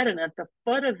of the bed, and at the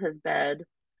foot of his bed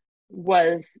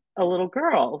was a little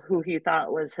girl who he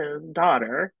thought was his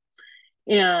daughter.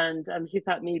 And he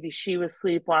thought maybe she was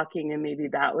sleepwalking, and maybe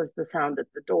that was the sound at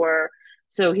the door.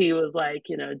 So he was like,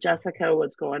 Jessica,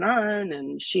 what's going on?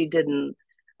 And she didn't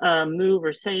move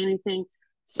or say anything.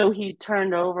 So he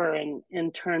turned over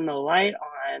and turned the light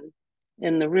on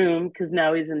in the room, because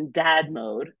now he's in dad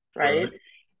mode, right?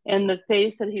 And the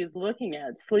face that he's looking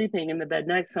at, sleeping in the bed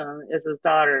next to him, is his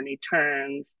daughter. And he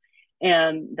turns,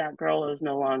 and that girl is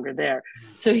no longer there.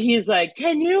 So he's like,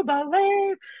 can you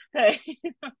believe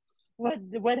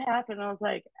what happened? I was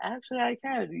like, actually, I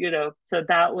can, So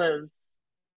that was,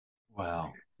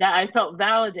 wow. Yeah, I felt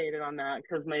validated on that,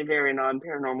 because my very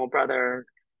non-paranormal brother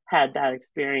had that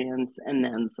experience, and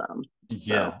then some.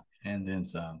 Yeah, so. And then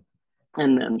some.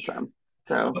 And then some.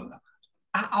 So but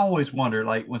I always wonder,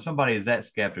 like, when somebody is that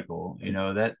skeptical,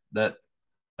 that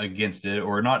against it,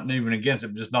 or not even against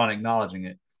it, just not acknowledging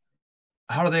it,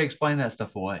 how do they explain that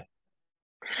stuff away?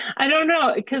 I don't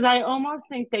know, because I almost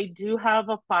think they do have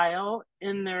a file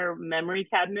in their memory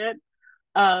cabinet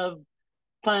of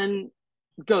fun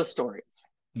ghost stories.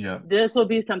 Yeah. This will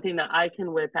be something that I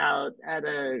can whip out at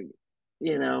a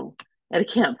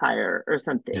campfire or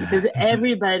something, because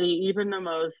everybody, even the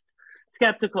most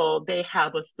skeptical, they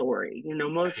have a story.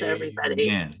 Most everybody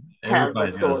has a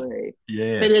story.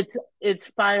 Yeah. But it's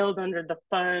filed under the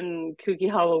fun,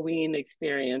 kooky Halloween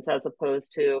experience, as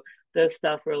opposed to this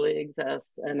stuff really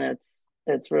exists and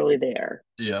it's really there.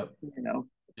 Yep.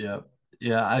 Yep.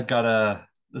 Yeah. I got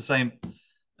the same.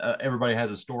 Everybody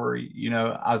has a story.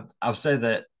 I've said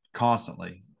that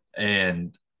constantly,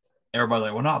 and everybody's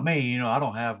like, well, not me. I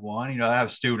don't have one. I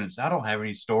have students. I don't have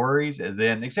any stories. And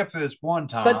then, except for this one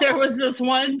time. But there was this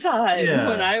one time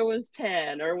when I was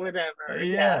 10 or whatever.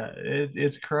 Yeah.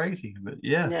 It's crazy, but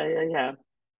yeah. Yeah.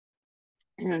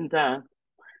 And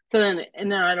so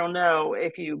then I don't know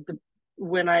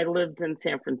when I lived in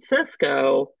San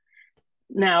Francisco,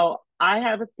 now I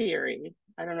have a theory.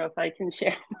 I don't know if I can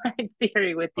share my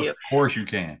theory with you. Of course you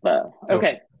can. But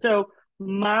okay. So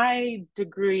my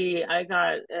degree, I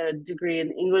got a degree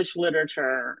in English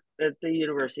literature at the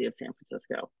University of San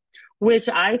Francisco, which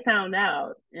I found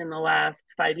out in the last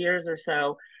 5 years or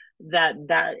so, that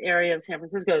area of San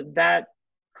Francisco, that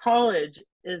college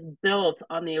is built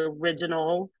on the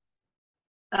original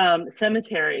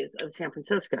cemeteries of San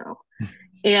Francisco.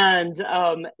 And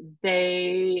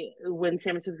when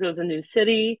San Francisco was a new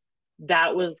city,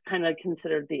 that was kind of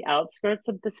considered the outskirts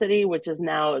of the city, which is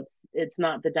now it's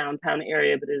not the downtown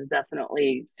area, but it is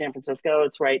definitely San Francisco.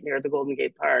 It's right near the Golden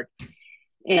Gate Park.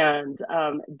 And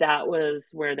that was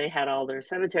where they had all their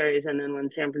cemeteries. And then when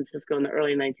San Francisco in the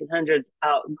early 1900s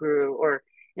outgrew, or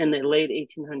in the late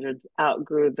 1800s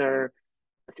outgrew their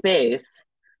space,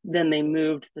 then they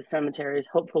moved the cemeteries,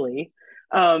 hopefully,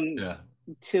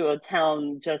 to a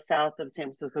town just south of San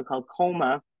Francisco called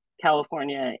Colma,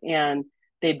 California. And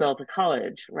they built a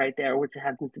college right there, which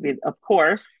happens to be, of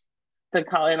course, the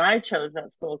college. And I chose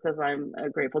that school because I'm a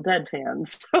Grateful Dead fan.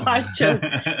 So I chose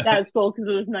that school because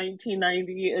it was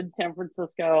 1990 in San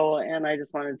Francisco, and I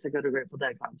just wanted to go to a Grateful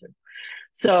Dead concert.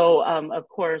 So, of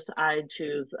course, I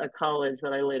choose a college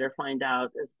that I later find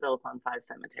out is built on 5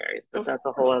 cemeteries, but that's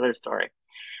a whole other story.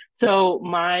 So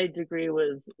my degree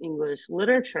was English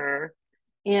literature,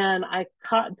 and I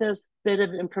caught this bit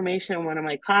of information in one of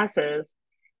my classes,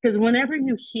 because whenever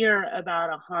you hear about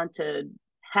a haunted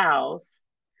house,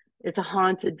 it's a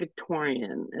haunted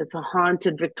Victorian. It's a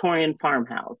haunted Victorian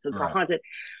farmhouse. It's a haunted.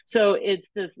 So it's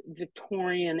this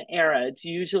Victorian era. It's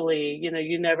usually,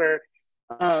 you never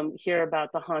hear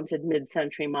about the haunted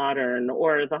mid-century modern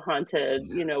or the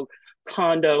haunted,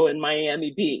 condo in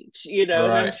Miami Beach, and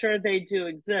I'm sure they do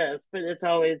exist, but it's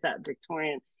always that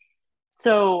Victorian.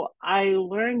 So I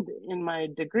learned in my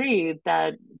degree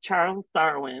that Charles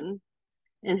Darwin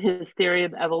and his theory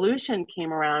of evolution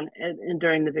came around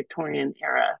during the Victorian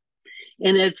era.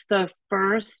 And it's the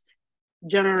first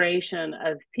generation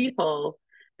of people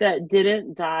that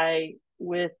didn't die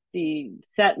with the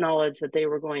set knowledge that they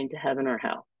were going to heaven or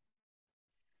hell.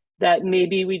 That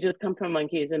maybe we just come from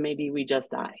monkeys and maybe we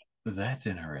just die. That's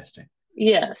interesting.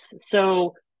 Yes.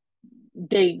 So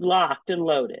they locked and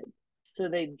loaded. So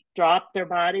they dropped their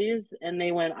bodies and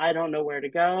they went, I don't know where to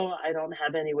go. I don't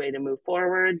have any way to move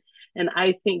forward. And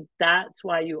I think that's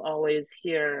why you always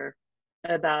hear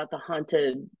about the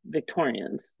haunted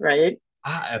Victorians, right?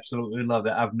 I absolutely love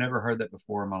that. I've never heard that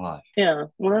before in my life. Yeah.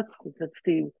 Well, that's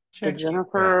the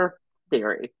Jennifer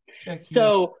theory.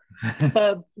 So,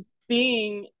 but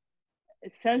being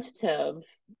sensitive,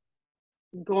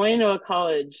 going to a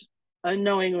college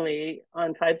unknowingly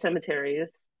on 5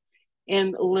 cemeteries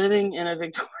and living in a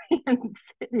Victorian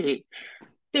city,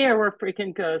 there were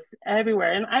freaking ghosts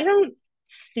everywhere. And I don't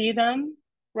see them,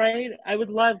 right? I would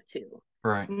love to.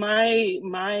 Right.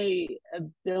 My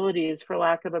abilities, for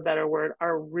lack of a better word,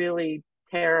 are really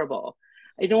terrible.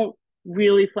 I don't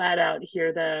really flat out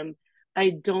hear them.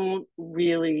 I don't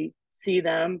really see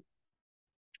them,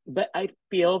 but I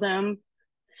feel them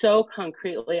so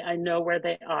concretely. I know where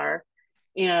they are,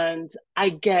 and I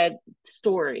get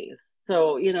stories.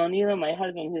 So, and my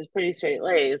husband, who's pretty straight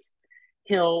laced,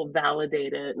 he'll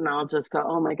validate it, and I'll just go,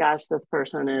 oh my gosh, this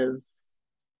person is,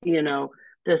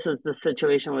 this is the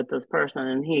situation with this person,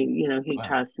 and he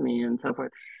trusts me and so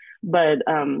forth. But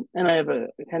and I have a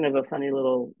kind of a funny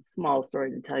little small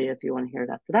story to tell you if you want to hear it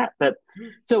after that. But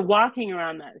so walking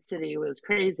around that city was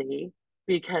crazy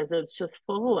because it's just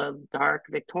full of dark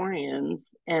Victorians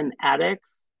and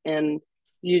addicts, and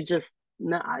you just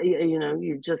know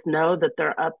that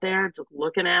they're up there just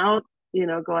looking out,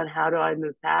 going, how do I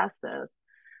move past this?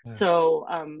 Yeah. So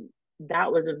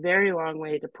that was a very long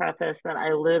way to preface that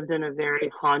I lived in a very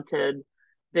haunted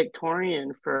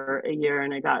Victorian for a year,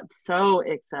 and it got so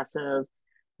excessive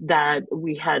that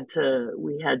we had to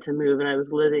move. And I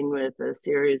was living with a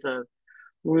series of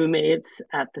roommates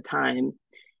at the time,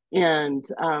 and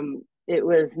it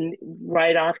was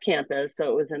right off campus, so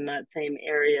it was in that same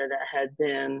area that had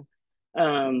been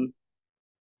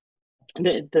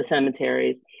the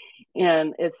cemeteries.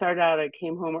 And it started out, I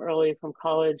came home early from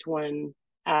college one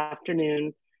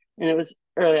afternoon, and it was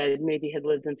early. I maybe had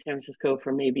lived in San Francisco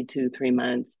for maybe 2-3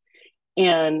 months.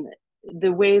 And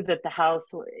the way that the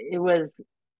house, it was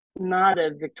not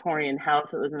a Victorian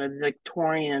house, it was in a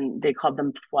Victorian, they called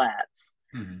them flats.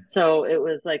 Mm-hmm. So it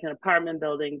was like an apartment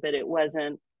building, but it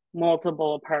wasn't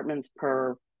multiple apartments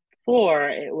per floor.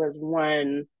 It was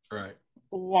one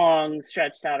long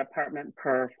stretched out apartment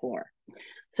per floor.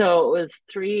 So it was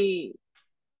three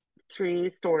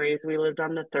stories. We lived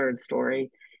on the 3rd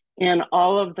story, and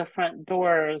all of the front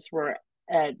doors were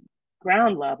at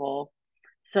ground level.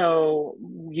 So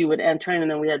you would enter in, and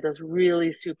then we had this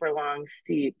really super long,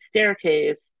 steep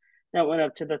staircase that went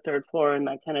up to the 3rd floor, and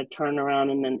that kind of turned around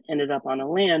and then ended up on a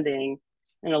landing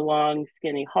and a long,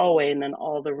 skinny hallway. And then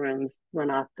all the rooms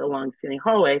went off the long, skinny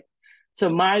hallway. So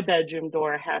my bedroom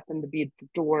door happened to be the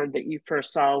door that you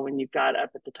first saw when you got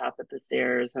up at the top of the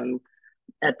stairs and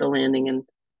at the landing. And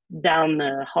down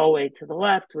the hallway to the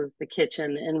left was the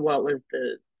kitchen and what was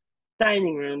the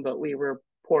dining room, but we were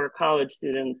poor college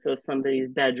students, so somebody's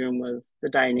bedroom was the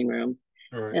dining room.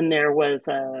 Right. And there was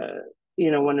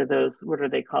one of those, what are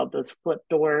they called? Those flip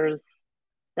doors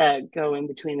that go in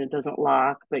between. It doesn't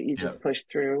lock, but you just push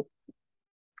through.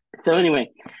 So anyway,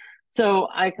 so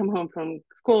I come home from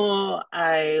school,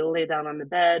 I lay down on the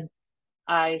bed,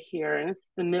 I hear, and it's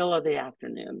the middle of the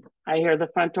afternoon, I hear the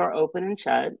front door open and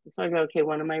shut. So I go, okay,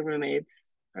 one of my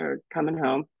roommates are coming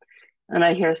home. And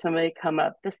I hear somebody come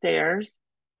up the stairs,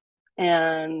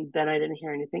 and then I didn't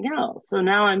hear anything else. So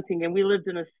now I'm thinking, we lived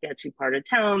in a sketchy part of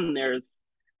town. There's,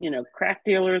 crack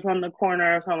dealers on the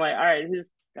corner. So I'm like, all right,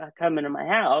 who's coming to my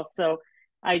house? So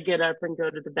I get up and go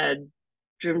to the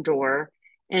bedroom door,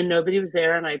 and nobody was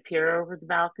there. And I peer over the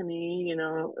balcony,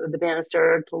 the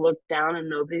banister, to look down, and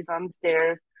nobody's on the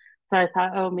stairs. So I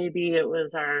thought, oh, maybe it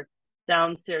was our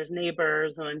downstairs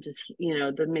neighbors, and I'm just,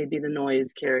 maybe the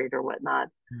noise carried or whatnot.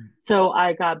 So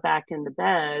I got back on the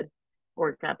bed,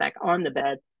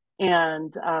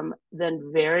 and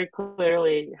then very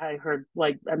clearly I heard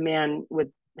like a man with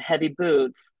heavy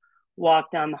boots walk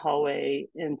down the hallway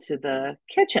into the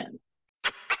kitchen.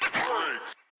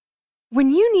 When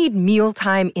you need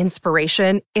mealtime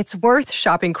inspiration, it's worth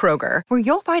shopping Kroger, where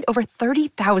you'll find over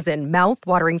 30,000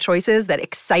 mouth-watering choices that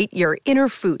excite your inner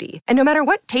foodie. And no matter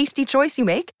what tasty choice you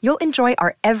make, you'll enjoy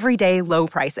our everyday low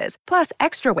prices, plus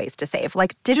extra ways to save,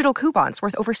 like digital coupons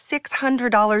worth over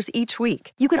 $600 each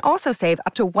week. You can also save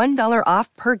up to $1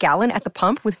 off per gallon at the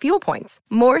pump with fuel points.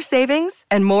 More savings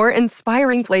and more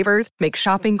inspiring flavors make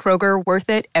shopping Kroger worth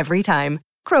it every time.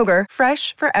 Kroger,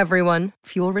 fresh for everyone.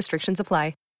 Fuel restrictions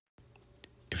apply.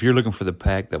 If you're looking for the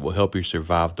pack that will help you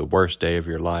survive the worst day of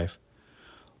your life,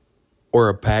 or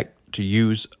a pack to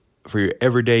use for your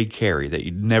everyday carry that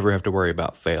you never have to worry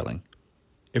about failing,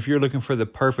 if you're looking for the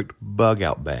perfect bug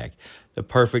out bag, the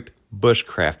perfect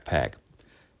bushcraft pack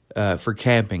for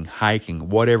camping, hiking,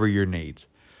 whatever your needs,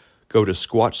 go to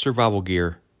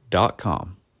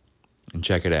squatchsurvivalgear.com and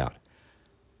check it out.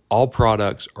 All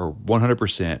products are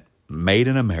 100% made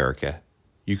in America.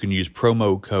 You can use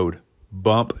promo code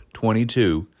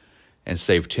BUMP22 and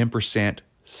save 10%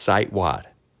 site-wide.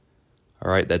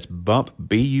 All right, that's BUMP,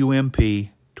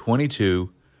 B-U-M-P 22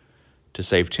 to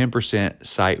save 10%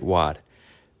 site-wide.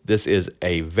 This is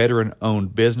a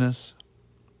veteran-owned business.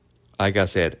 Like I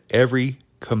said, every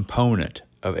component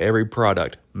of every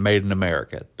product made in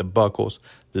America, the buckles,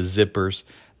 the zippers,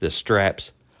 the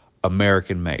straps,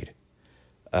 American-made.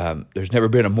 There's never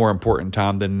been a more important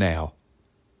time than now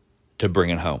to bring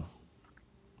it home.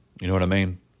 You know what I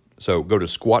mean? So go to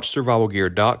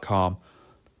squatchsurvivalgear.com.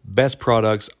 Best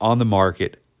products on the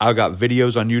market. I've got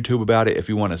videos on YouTube about it if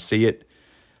you want to see it.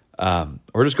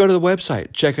 Or just go to the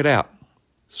website. Check it out.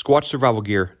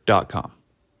 squatchsurvivalgear.com.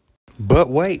 But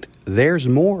wait, there's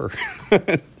more.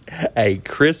 Hey,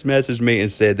 Chris messaged me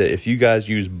and said that if you guys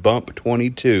use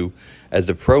BUMP22 as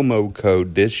the promo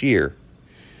code this year,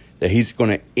 that he's going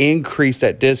to increase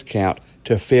that discount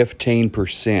to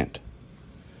 15%.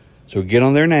 So get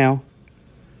on there now,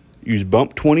 use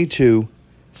BUMP22,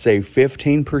 save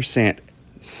 15%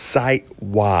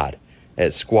 site-wide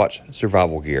at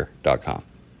squatchsurvivalgear.com.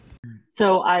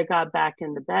 So I got back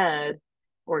on the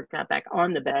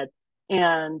bed,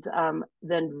 and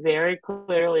then very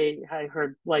clearly I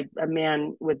heard like a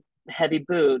man with heavy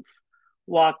boots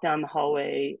walk down the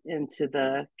hallway into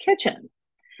the kitchen.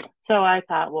 So I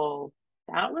thought, well,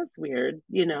 that was weird.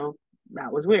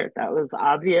 That was weird. That was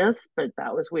obvious, but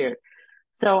that was weird.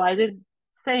 So I didn't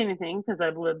say anything because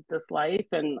I've lived this life,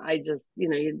 and I just,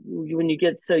 when you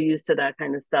get so used to that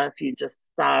kind of stuff, you just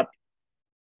stop.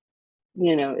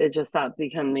 It stops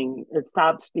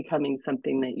becoming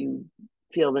something that you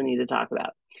feel the need to talk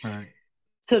about. Right.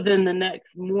 So then the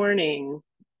next morning,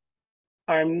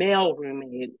 our male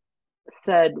roommate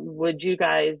said, would you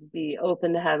guys be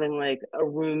open to having like a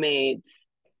roommates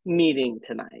meeting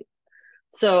tonight?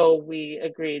 So we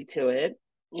agreed to it,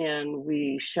 and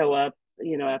we show up,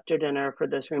 after dinner for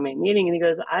this roommate meeting. And he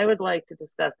goes, I would like to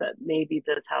discuss that maybe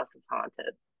this house is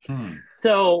haunted.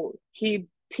 So he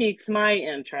piques my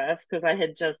interest because I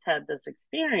had just had this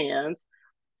experience.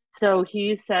 So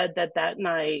he said that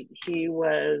night he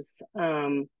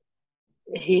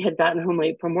had gotten home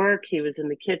late from work. He was in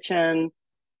the kitchen.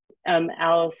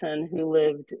 Allison, who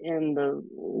lived in the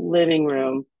living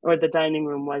room or the dining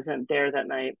room, wasn't there that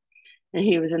night. And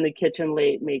he was in the kitchen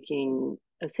late making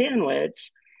a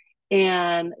sandwich.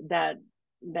 And that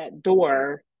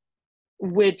door,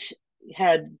 which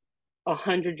had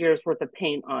 100 years worth of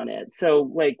paint on it. So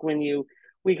like we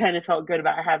kind of felt good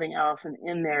about having Allison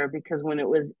in there, because when it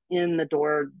was in the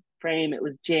door frame. It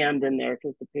was jammed in there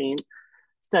because the paint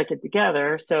stuck it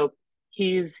together. So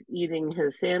he's eating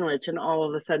his sandwich, and all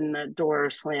of a sudden that door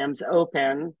slams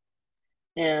open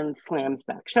and slams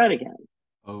back shut again.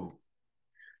 Oh.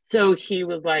 So he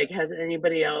was like, has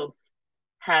anybody else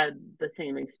had the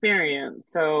same experience?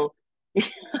 So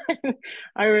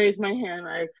I raised my hand.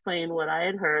 I explained what I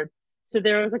had heard. So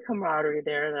there was a camaraderie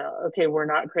there that, okay, we're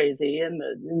not crazy, and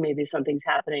maybe something's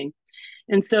happening.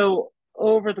 And so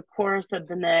over the course of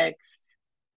the next,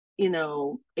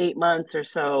 8 months or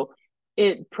so,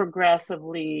 it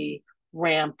progressively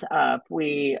ramped up.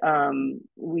 We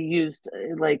used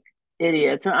like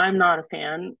idiots, and I'm not a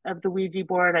fan of the Ouija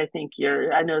board. I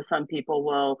know some people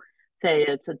will say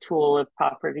it's a tool if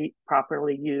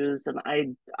properly used, and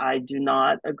I do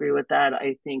not agree with that.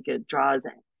 I think it draws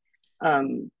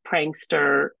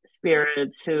prankster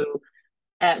spirits who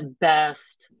at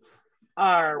best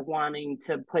are wanting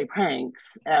to play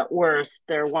pranks. At worst,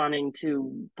 they're wanting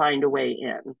to find a way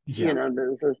in. Yeah.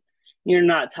 You're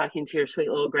not talking to your sweet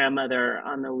little grandmother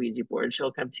on the Ouija board.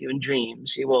 She'll come to you in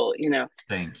dreams. She will,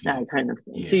 Thank you. that kind of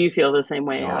thing. Yeah. So you feel the same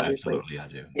way, No, obviously. absolutely, I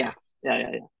do. Yeah.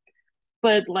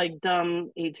 But like dumb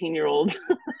 18-year-olds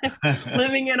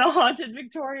living in a haunted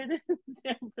Victorian in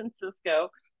San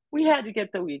Francisco, we had to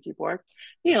get the Ouija board,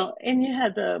 and you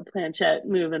had the planchette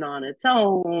moving on its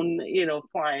own,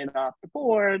 flying off the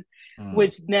board,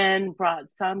 which then brought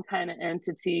some kind of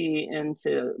entity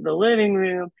into the living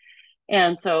room.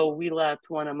 And so we left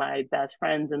one of my best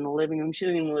friends in the living room. She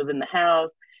didn't even live in the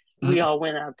house. We all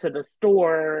went out to the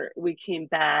store. We came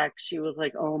back. She was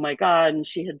like, oh my God. And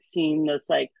she had seen this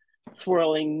like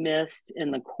swirling mist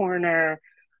in the corner.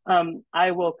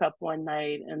 I woke up one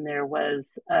night and there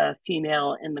was a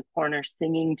female in the corner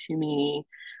singing to me.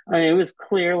 It was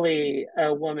clearly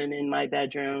a woman in my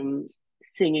bedroom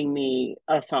singing me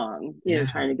a song,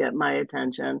 trying to get my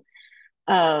attention.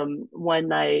 One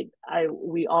night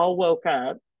we all woke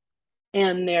up,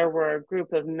 and there were a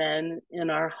group of men in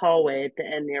our hallway at the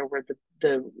end there where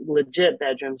the legit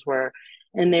bedrooms were,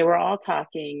 and they were all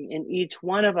talking, and each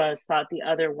one of us thought the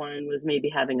other one was maybe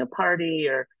having a party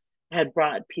or had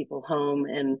brought people home.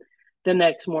 And the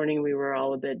next morning we were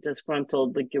all a bit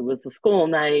disgruntled, like it was the school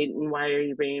night, and why are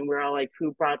you bringing, we're all like,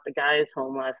 who brought the guys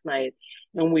home last night?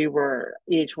 And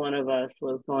each one of us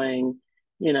was going,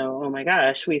 oh my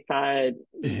gosh, we thought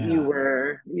you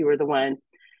were the one.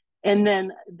 And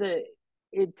then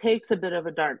it takes a bit of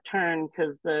a dark turn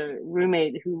because the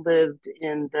roommate who lived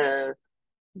in the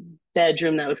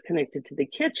bedroom that was connected to the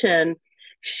kitchen,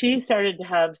 she started to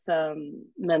have some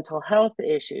mental health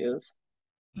issues.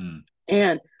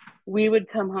 And we would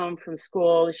come home from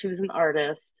school. She was an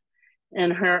artist,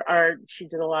 and her art, she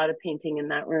did a lot of painting in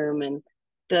that room, and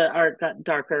the art got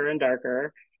darker and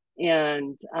darker.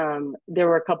 And there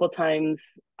were a couple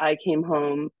times I came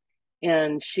home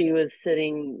and she was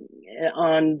sitting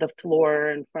on the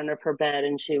floor in front of her bed,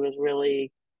 and she was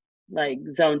really like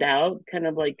zoned out, kind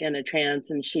of like in a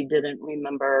trance, and she didn't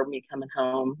remember me coming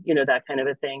home, that kind of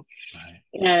a thing.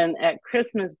 Right. And at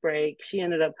Christmas break, she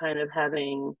ended up kind of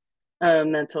having a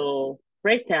mental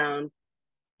breakdown,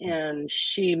 and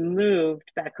she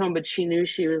moved back home, but she knew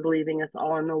she was leaving us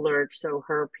all in the lurch. So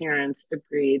her parents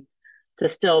agreed to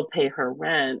still pay her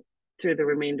rent through the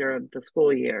remainder of the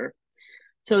school year.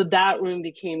 So that room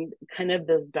became kind of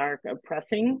this dark,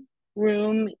 oppressing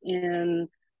room in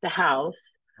the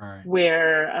house, right,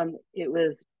 where it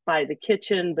was by the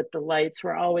kitchen, but the lights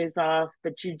were always off.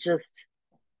 But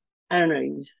I don't know,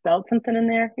 you just felt something in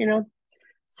there,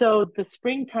 So the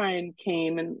springtime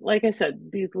came, and like I said,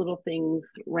 these little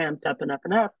things ramped up and up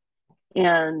and up.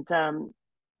 And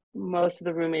most of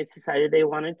the roommates decided they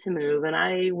wanted to move, and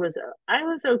I was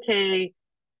okay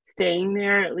staying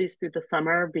there at least through the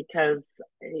summer because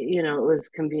it was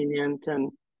convenient,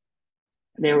 and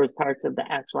there was parts of the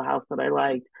actual house that I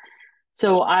liked.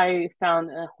 So I found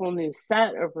a whole new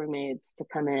set of roommates to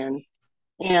come in,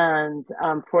 and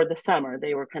for the summer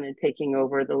they were kind of taking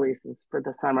over the leases for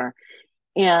the summer.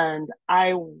 And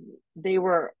they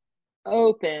were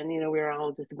open, we were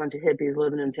all just a bunch of hippies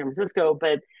living in San Francisco,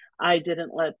 but I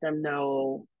didn't let them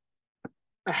know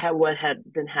what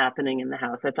had been happening in the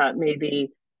house. I thought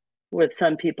maybe with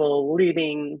some people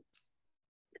leaving,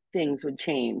 things would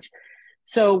change.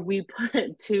 So we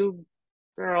put two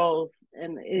girls,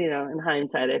 and in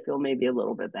hindsight I feel maybe a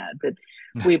little bit bad, but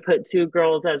we put two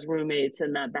girls as roommates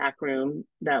in that back room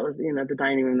that was the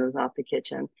dining room that was off the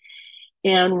kitchen.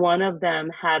 And one of them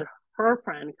had her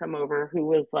friend come over who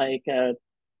was like a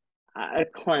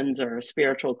cleanser, a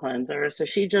spiritual cleanser. So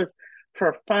she just,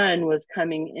 for fun, was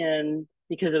coming in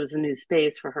because it was a new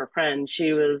space for her friend.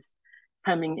 She was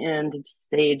coming in to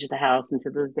sage the house. And to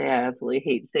this day, I absolutely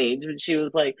hate sage, but she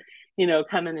was like,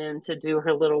 coming in to do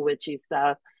her little witchy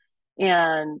stuff.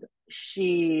 And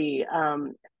she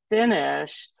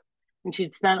finished, and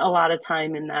she'd spent a lot of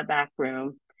time in that back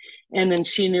room. And then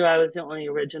she knew I was the only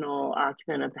original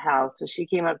occupant of the house. So she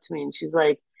came up to me and she's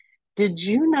like, did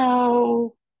you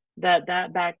know that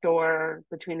back door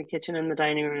between the kitchen and the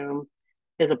dining room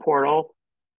is a portal?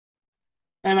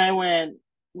 And I went,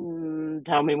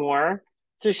 tell me more.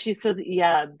 So she said,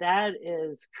 yeah, that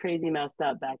is crazy messed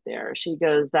up back there. She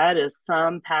goes, that is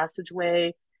some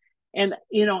passageway. And,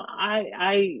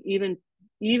 I even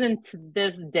to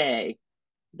this day,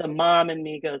 the mom in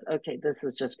me goes, okay, this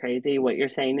is just crazy what you're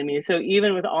saying to me. So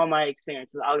even with all my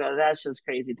experiences, I'll go, that's just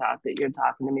crazy talk that you're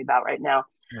talking to me about right now.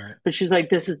 Right. But she's like,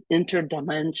 this is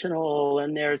interdimensional,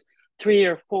 and there's 3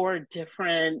 or 4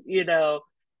 different,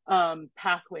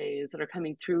 pathways that are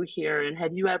coming through here. And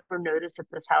have you ever noticed that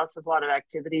this house has a lot of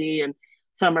activity, and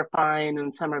some are fine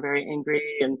and some are very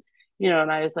angry? And,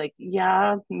 and I was like,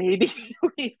 yeah, maybe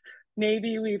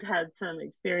maybe we've had some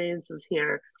experiences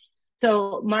here.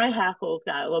 So my hackles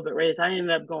got a little bit raised. I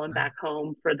ended up going back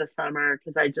home for the summer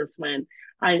because I just went,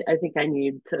 I think I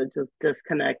need to just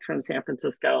disconnect from San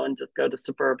Francisco and just go to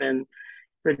suburban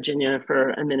Virginia for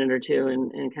a minute or two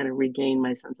and kind of regain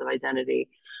my sense of identity.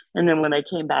 And then when I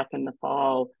came back in the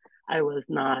fall, I was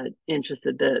not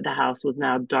interested. The house was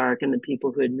now dark and the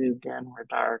people who had moved in were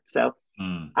dark. So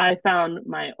I found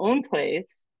my own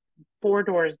place 4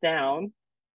 doors down.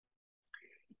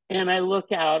 And I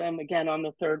look out, I'm again on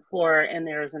the 3rd floor, and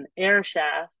there's an air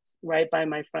shaft right by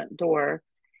my front door.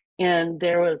 And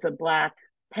there was a black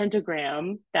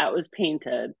pentagram that was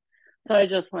painted. So I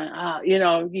just went,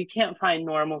 you can't find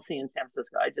normalcy in San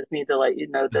Francisco. I just need to let you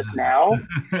know this now,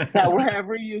 that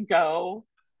wherever you go,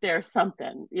 there's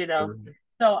something,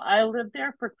 So I lived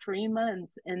there for 3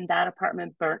 months, and that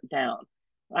apartment burnt down.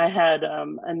 I had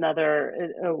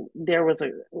there was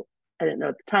I didn't know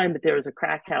at the time, but there was a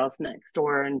crack house next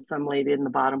door, and some lady in the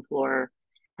bottom floor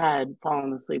had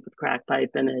fallen asleep with crack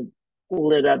pipe, and it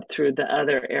lit up through the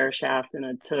other air shaft, and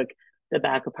it took the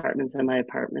back apartments in my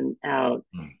apartment out.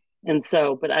 And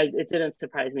so, but it didn't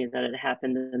surprise me that it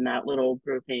happened in that little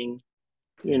grouping,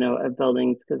 of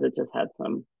buildings, because it just had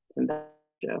some bad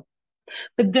show.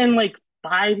 But then, like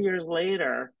 5 years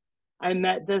later, I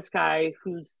met this guy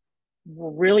who's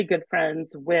really good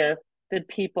friends with the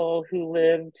people who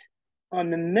lived on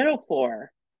the middle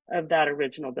floor of that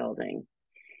original building.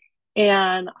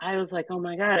 And I was like, oh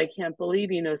my God, I can't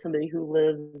believe somebody who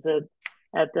lives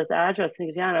at this address.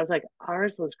 And I was like,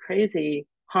 ours was crazy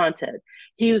haunted.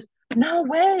 He was, no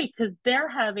way, because they're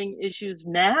having issues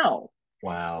now.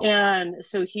 Wow. And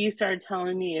so he started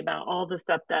telling me about all the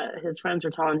stuff that his friends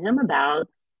were telling him about.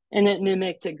 And it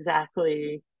mimicked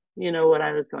exactly, what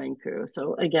I was going through.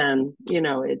 So again,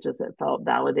 it felt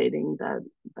validating that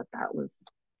was.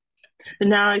 But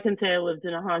now I can say I lived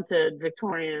in a haunted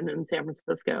Victorian in San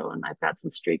Francisco, and I've got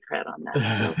some street cred on that.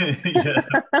 So. Yeah,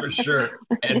 for sure.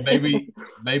 And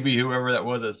maybe whoever that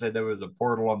was that said there was a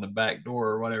portal on the back door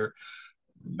or whatever,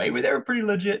 maybe they were pretty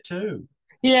legit too.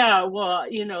 Yeah, well,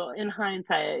 in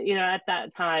hindsight, at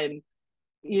that time,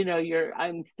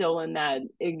 I'm still in that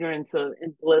ignorance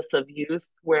and bliss of youth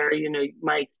where,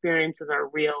 my experiences are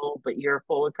real, but you're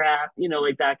full of crap,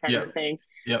 like that kind of thing.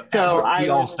 Yeah. So we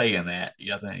all stay in that,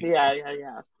 I think.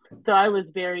 Yeah. So I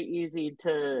was very easy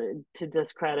to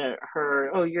discredit her.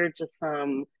 Oh, you're just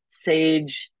some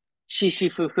sage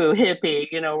shishi foo foo hippie,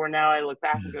 where now I look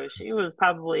back and go, she was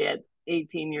probably at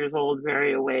 18 years old,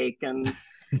 very awake and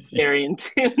very in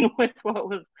tune with what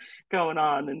was going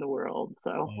on in the world.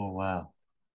 So, oh wow.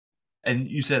 And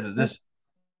you said that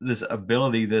this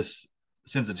ability, this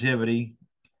sensitivity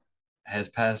has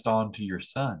passed on to your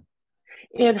son.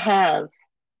 It has.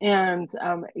 And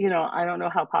I don't know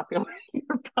how popular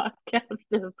your podcast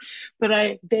is, but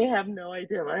they have no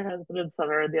idea. My husband and son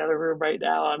are in the other room right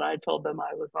now, and I told them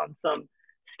I was on some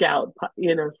scout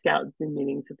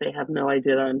meetings that they have no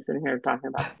idea that I'm sitting here talking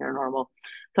about the paranormal.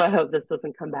 So I hope this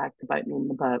doesn't come back to bite me in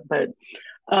the butt. But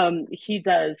he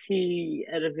does. He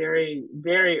at a very,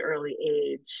 very early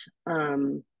age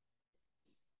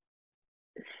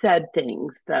said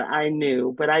things that I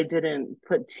knew, but I didn't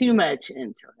put too much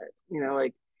into it.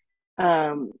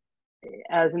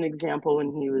 As an example,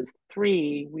 when he was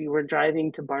 3, we were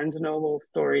driving to Barnes and Noble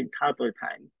storied toddler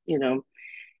time,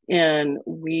 and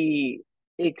we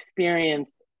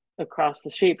experienced across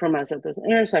the street from us at this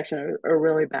intersection a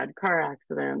really bad car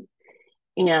accident.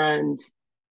 And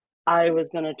I was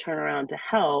going to turn around to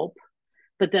help,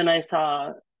 but then I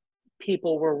saw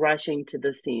people were rushing to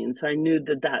the scene. So I knew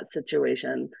that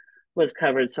situation was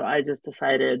covered. So I just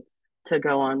decided to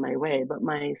go on my way. But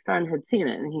my son had seen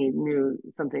it and he knew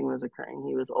something was occurring.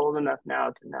 He was old enough now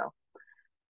to know.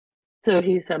 So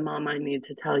he said, Mom, I need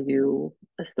to tell you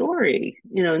a story,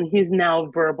 and he's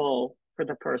now verbal for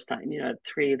the first time. At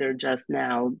 3, they're just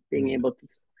now being able to.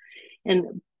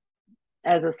 And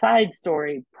as a side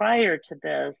story, prior to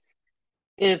this,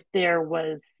 if there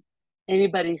was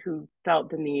anybody who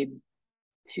felt the need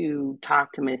to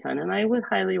talk to my son, and I would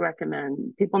highly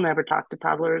recommend, people never talk to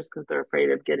toddlers because they're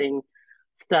afraid of getting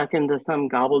stuck into some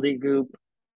gobbledygook,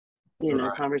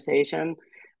 Right. conversation.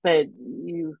 But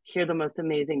you hear the most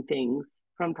amazing things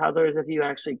from toddlers if you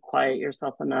actually quiet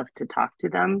yourself enough to talk to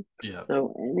them. Yeah.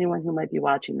 So anyone who might be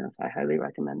watching this, I highly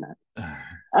recommend that.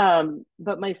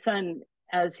 But my son,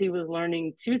 as he was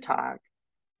learning to talk,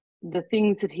 the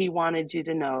things that he wanted you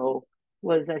to know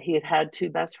was that he had had 2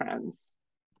 best friends,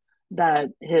 that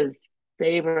his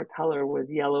favorite color was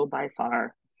yellow by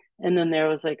far. And then there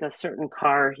was like a certain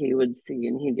car he would see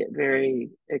and he'd get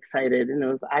very excited. And it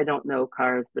was, I don't know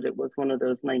cars, but it was one of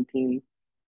those 1970s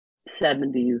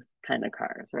kind of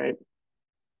cars, right?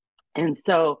 And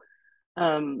so,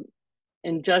 and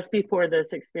just before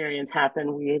this experience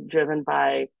happened, we had driven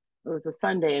by, it was a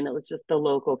Sunday and it was just the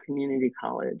local community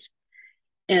college.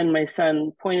 And my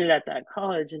son pointed at that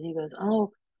college and he goes,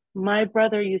 oh, my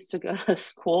brother used to go to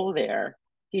school there.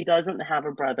 He doesn't have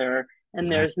a brother, and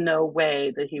there's no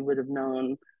way that he would have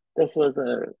known this was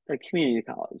a community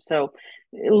college. So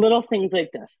little things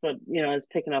like this that, I was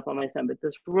picking up on my son, but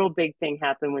this real big thing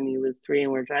happened when he was 3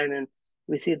 and we're driving.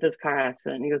 We see this car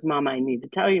accident and he goes, Mom, I need to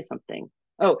tell you something.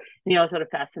 Oh, and he also had a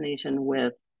fascination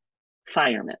with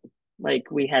firemen. Like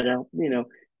we had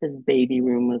his baby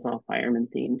room was all fireman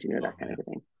themed, that kind of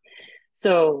thing.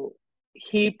 So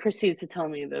he proceeds to tell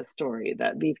me this story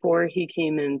that before he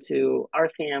came into our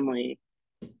family,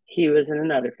 he was in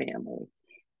another family.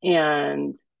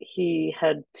 And he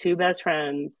had 2 best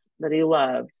friends that he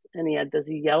loved. And he had this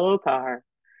yellow car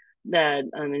that,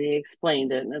 and he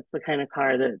explained it. And it's the kind of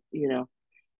car that,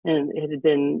 and it had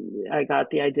been, I got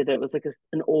the idea that it was like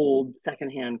an old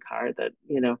secondhand car that,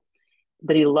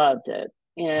 but he loved it.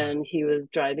 And he was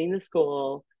driving to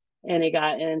school and he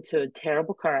got into a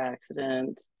terrible car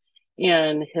accident.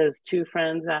 And his 2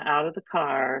 friends got out of the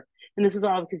car. And this is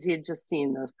all because he had just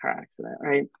seen this car accident,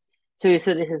 right? So he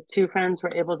said that his 2 friends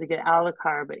were able to get out of the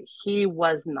car, but he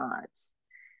was not.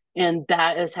 And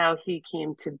that is how he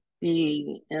came to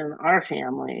be in our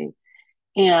family.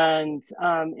 And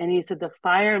he said the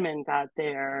firemen got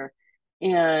there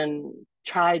and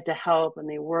tried to help and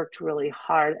they worked really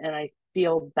hard. And I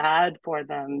feel bad for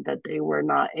them that they were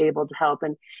not able to help.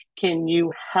 And can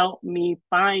you help me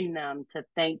find them to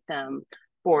thank them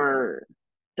for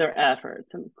their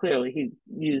efforts? And clearly he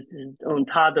used his own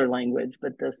toddler language,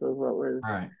 but this was what was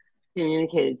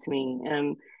communicated to me.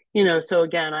 And, so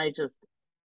again, I just,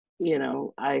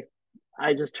 I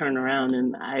just turned around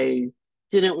and I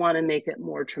didn't want to make it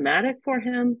more traumatic for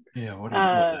him. Yeah, what do you do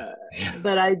with that?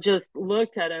 But I just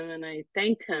looked at him and I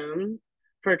thanked him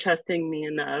for trusting me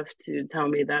enough to tell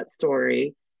me that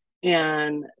story.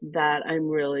 And that I'm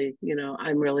really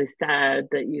sad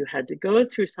that you had to go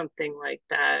through something like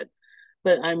that.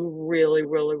 But I'm really,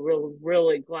 really, really,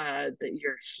 really glad that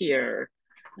you're here.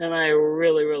 And I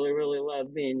really, really, really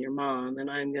love being your mom and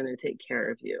I'm going to take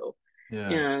care of you. Yeah.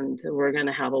 And we're going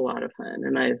to have a lot of fun.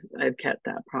 And I've kept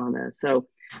that promise. So,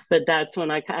 but that's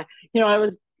when I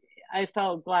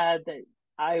felt glad that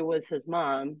I was his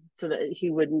mom so that he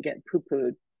wouldn't get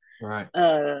poo-pooed. Right.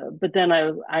 But then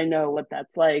I know what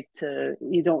that's like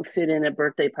you don't fit in at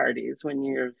birthday parties when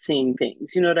you're seeing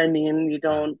things. You know what I mean? You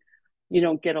don't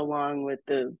get along with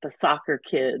the soccer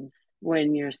kids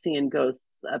when you're seeing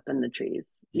ghosts up in the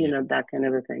trees, that kind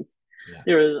of a thing. Yeah.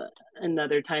 There was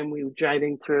another time we were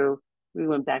driving through, we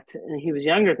went back to, and he was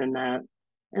younger than that.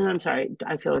 And I'm sorry,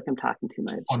 I feel like I'm talking too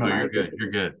much. Oh, no, you're good.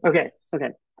 You're good. Okay.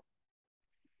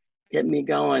 Get me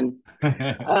going.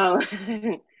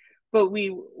 But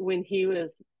when he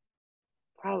was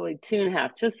probably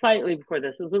 2.5, just slightly before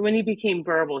this, was when he became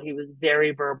verbal. He was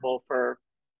very verbal for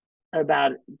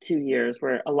about 2 years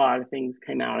where a lot of things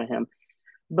came out of him.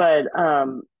 But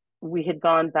we had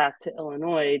gone back to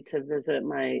Illinois to visit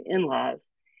my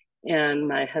in-laws, and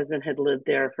my husband had lived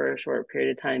there for a short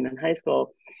period of time in high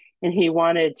school, and he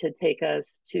wanted to take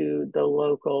us to the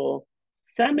local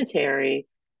cemetery.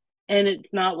 And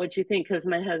it's not what you think, because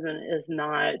my husband is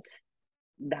not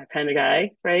that kind of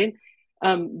guy, right?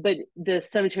 But the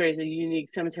cemetery is a unique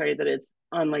cemetery that it's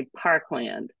on like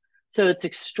parkland. So it's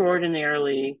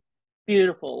extraordinarily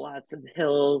beautiful, lots of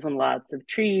hills and lots of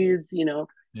trees,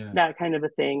 that kind of a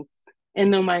thing.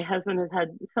 And though my husband has had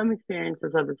some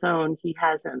experiences of his own, he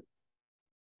hasn't.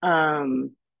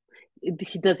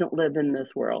 he doesn't live in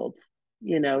this world.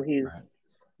 He's,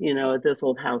 Right. this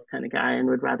old house kind of guy and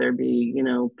would rather be,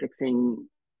 fixing,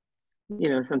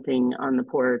 something on the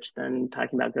porch than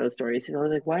talking about ghost stories. He's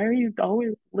always like, why are you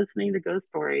always listening to ghost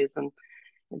stories? And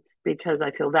it's because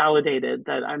I feel validated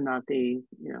that I'm not the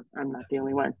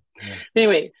only one. Yeah.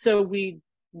 Anyway, so we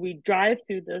drive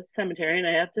through this cemetery, and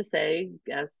I have to say,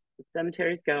 as the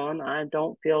cemeteries go, and I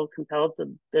don't feel compelled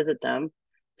to visit them.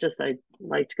 Just I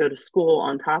like to go to school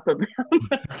on top of them.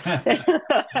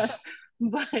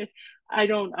 But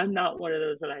I'm not one of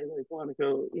those that I like want to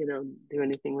go, do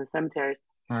anything with cemeteries.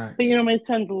 Right. But my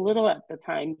son's little at the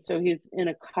time, so he's in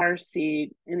a car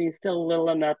seat, and he's still little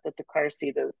enough that the car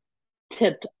seat is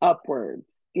tipped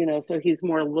upwards, so he's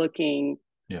more looking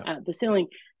at the ceiling.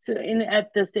 So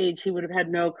at this age, he would have had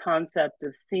no concept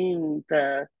of seeing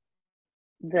the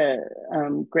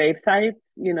grave sites,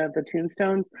 the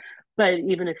tombstones. But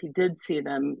even if he did see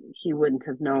them, he wouldn't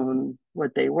have known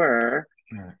what they were.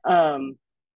 Right.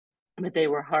 But they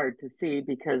were hard to see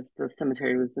because the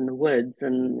cemetery was in the woods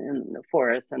and in the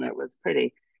forest, and it was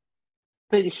pretty.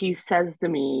 But he says to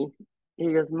me,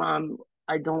 he goes, Mom,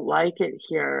 I don't like it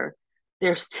here.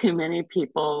 There's too many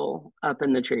people up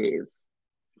in the trees.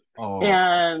 Oh.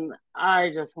 And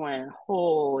I just went,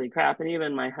 holy crap. And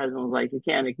even my husband was like, you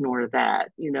can't ignore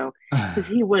that, because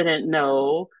he wouldn't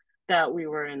know that we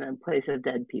were in a place of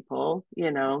dead people,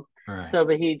 Right. So,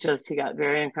 but he got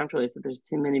very uncomfortable. He said, there's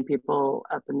too many people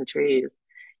up in the trees.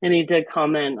 And he did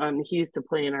comment on, he used to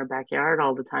play in our backyard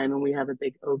all the time. And we have a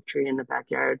big oak tree in the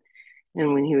backyard.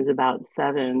 And when he was about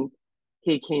 7,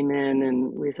 he came in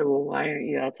and we said, well, why aren't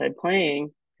you outside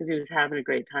playing? Because he was having a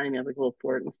great time. He had like a little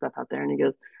fort and stuff out there. And he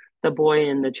goes, the boy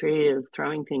in the tree is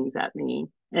throwing things at me.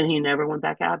 And he never went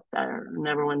back out there,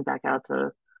 never went back out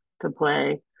to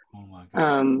play. Oh my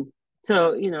God.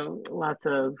 So, lots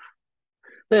of,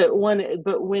 but when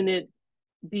it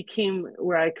became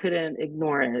where I couldn't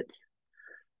ignore it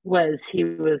was he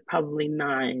was probably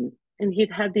 9. And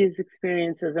he'd had these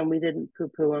experiences and we didn't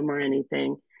poo-poo him or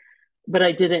anything. But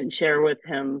I didn't share with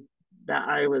him that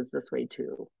I was this way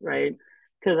too, right?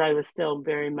 Because I was still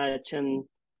very much in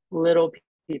little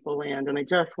people land, and I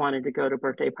just wanted to go to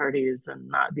birthday parties and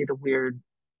not be the weird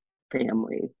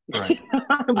family. Right.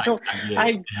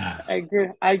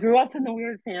 I grew up in the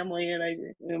weird family,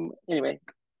 and anyway,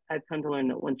 I've come to learn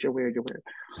that once you're weird, you're weird.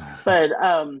 But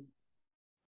how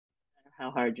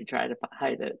hard you try to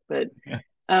hide it, but.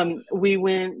 We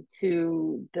went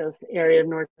to this area of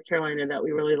North Carolina that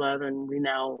we really love, and we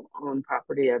now own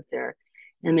property up there.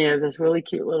 And they have this really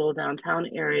cute little downtown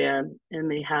area, and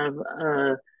they have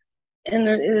and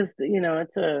it is,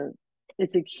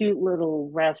 it's a cute little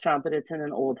restaurant, but it's in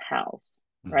an old house,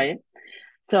 right?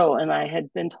 So, and I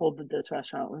had been told that this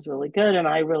restaurant was really good, and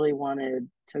I really wanted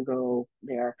to go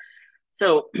there.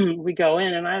 So we go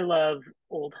in, and I love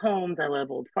old homes. I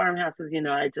love old farmhouses.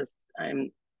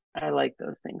 I like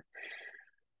those things.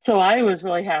 So I was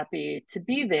really happy to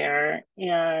be there.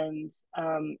 And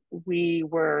we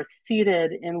were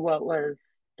seated in what was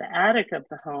the attic of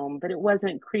the home, but it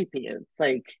wasn't creepy. It's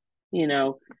like,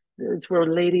 it's where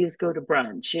ladies go to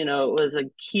brunch. It was a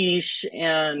quiche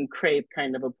and crepe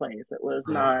kind of a place. It was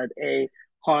not a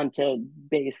haunted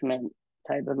basement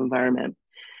type of environment.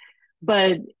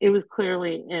 But it was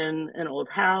clearly in an old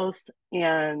house,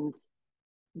 and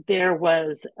there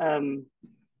was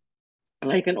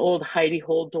like an old hidey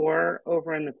hole door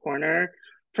over in the corner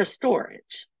for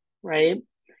storage, right?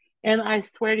 And I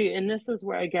swear to you, and this is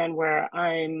where I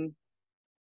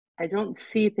don't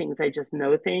see things, I just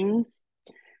know things.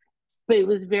 But it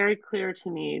was very clear to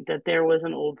me that there was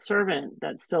an old servant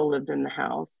that still lived in the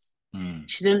house.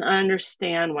 She didn't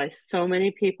understand why so many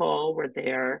people were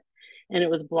there, and it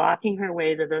was blocking her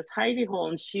way to this hidey hole,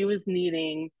 and she was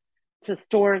needing to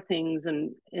store things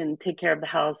and take care of the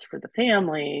house for the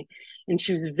family. And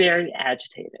she was very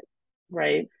agitated,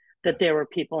 right? That there were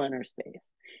people in her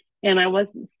space. And I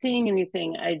wasn't seeing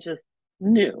anything. I just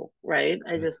knew, right?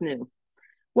 I just knew.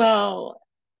 Well,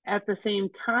 at the same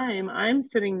time, I'm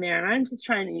sitting there and I'm just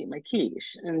trying to eat my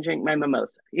quiche and drink my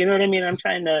mimosa. You know what I mean? I'm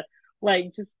trying to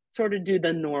just sort of do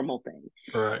the normal thing.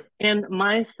 Right. And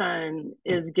my son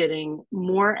is getting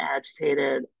more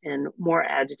agitated and more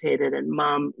agitated. And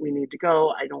Mom, we need to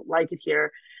go. I don't like it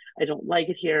here. I don't like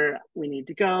it here. We need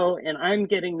to go. And I'm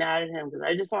getting mad at him because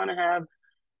I just want to have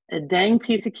a dang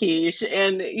piece of quiche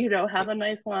and, have a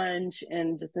nice lunch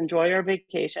and just enjoy our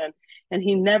vacation. And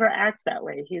he never acts that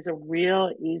way. He's a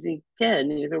real easy kid.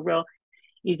 And he's a real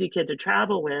easy kid to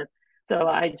travel with. So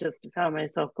I just found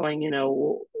myself going,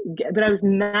 but I was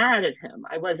mad at him.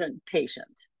 I wasn't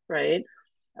patient, right?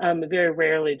 Very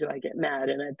rarely do I get mad.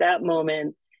 And at that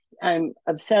moment, I'm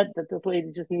upset that this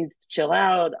lady just needs to chill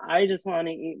out. I just want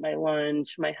to eat my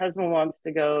lunch. My husband wants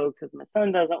to go because my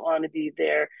son doesn't want to be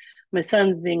there. My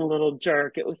son's being a little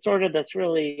jerk. It was sort of this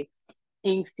really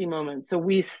angsty moment. So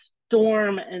we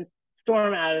storm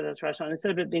out of this restaurant.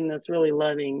 Instead of it being this really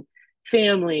loving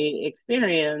family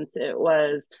experience, it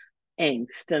was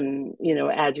angst and,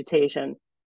 agitation.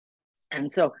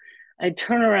 And so I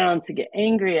turn around to get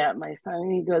angry at my son,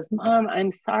 and he goes, Mom,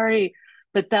 I'm sorry,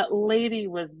 but that lady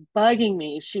was bugging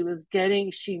me. She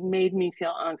made me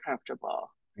feel uncomfortable.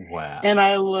 Wow. And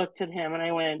I looked at him and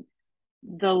I went,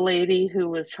 the lady who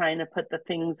was trying to put the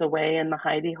things away in the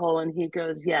hidey hole? And he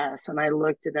goes, yes. And I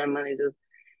looked at him and I just,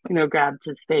 grabbed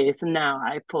his face. And now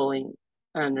I fully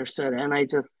understood. And I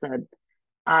just said,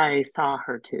 I saw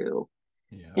her too.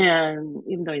 Yeah. And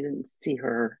even though I didn't see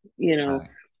her,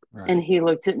 Right. and he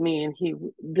looked at me, and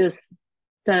this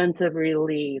sense of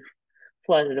relief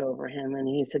flooded over him. And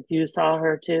he said, you saw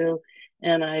her too?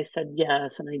 And I said,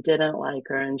 yes. And I didn't like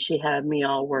her. And she had me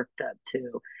all worked up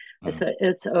too. I said,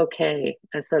 it's okay.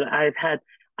 I said,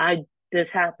 this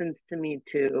happens to me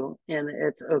too. And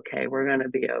it's okay. We're going to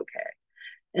be okay.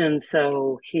 And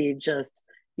so you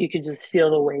could just feel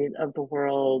the weight of the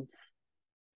world,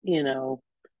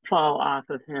 fall off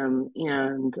of him.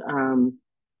 And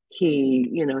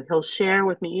he'll share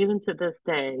with me, even to this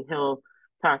day. He'll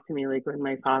talk to me, like when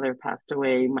my father passed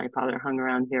away. My father hung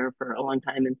around here for a long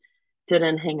time and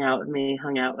didn't hang out with me,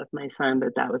 hung out with my son,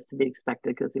 but that was to be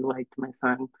expected because he liked my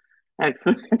son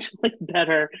exponentially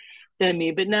better than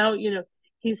me. But now,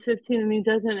 he's 15 and he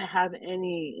doesn't have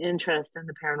any interest in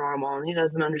the paranormal, and he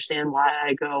doesn't understand why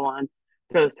I go on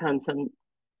ghost hunts and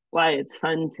why it's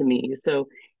fun to me. So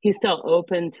he's still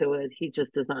open to it. He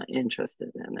just is not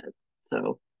interested in it.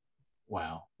 So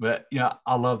wow. But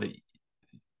I love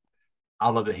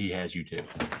that he has you too.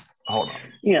 Hold on.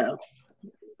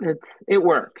 It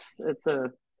works. It's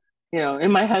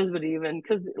and my husband, even,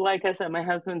 because like I said, my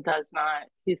husband does not,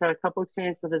 he's had a couple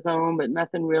experiences of his own, but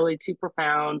nothing really too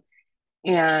profound.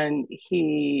 And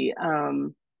he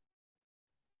validates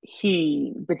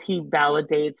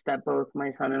that both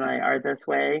my son and I are this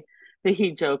way. But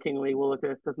he jokingly will look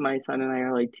at us, because my son and I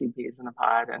are like two peas in a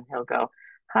pod, and he'll go,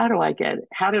 how did I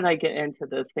get into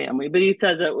this family? But he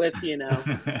says it with,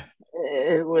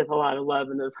 with a lot of love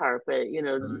in his heart. But,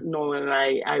 Nolan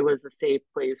and I was a safe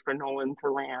place for Nolan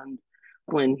to land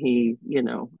when he,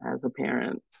 as a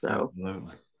parent. So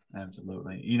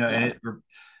absolutely. And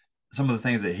some of the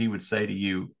things that he would say to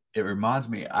you, it reminds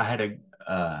me, I had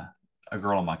a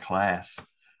girl in my class.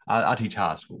 I teach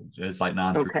high school. It's like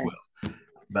 9 through 12.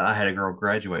 But I had a girl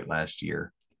graduate last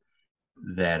year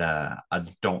that I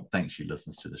don't think she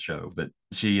listens to the show, but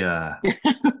she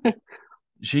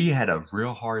she had a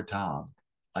real hard time.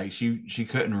 Like she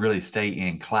couldn't really stay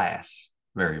in class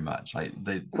very much. Like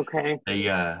they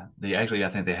actually, I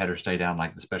think they had her stay down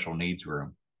like the special needs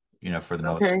room, for the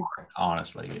most part,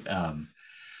 honestly.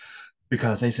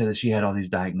 Because they said that she had all these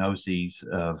diagnoses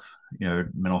of,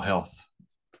 mental health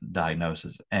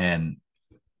diagnosis. And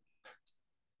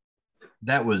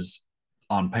that was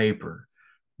on paper.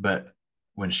 But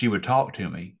when she would talk to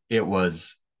me, it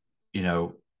was,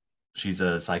 she's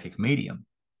a psychic medium,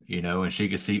 and she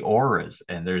could see auras,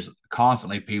 and there's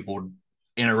constantly people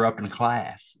interrupting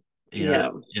class.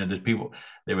 There's people,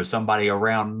 there was somebody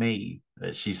around me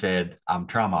that she said, I'm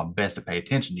trying my best to pay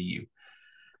attention to you.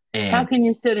 And how can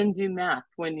you sit and do math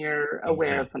when you're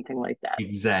aware of something like that?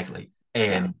 Exactly.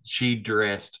 And she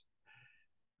dressed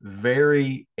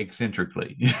very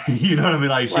eccentrically. You know what I mean?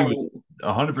 Like she was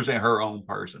 100% her own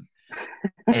person.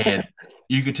 And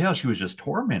you could tell she was just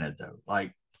tormented though.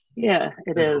 Like,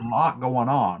 there's a lot going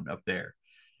on up there.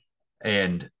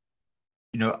 And,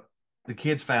 the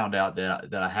kids found out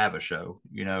that I have a show,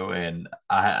 and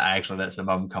I actually let some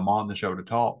of them come on the show to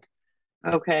talk.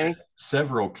 Okay.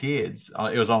 Several kids,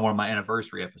 it was on one of my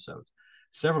anniversary episodes.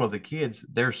 Several of the kids,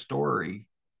 their story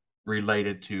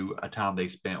related to a time they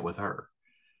spent with her.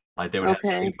 Like they would have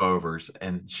sleepovers,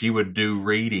 and she would do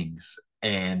readings,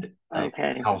 and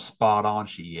how spot on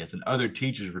she is. And other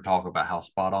teachers were talking about how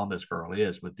spot on this girl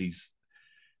is with these,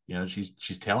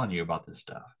 she's telling you about this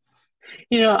stuff.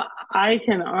 I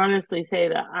can honestly say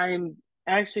that I'm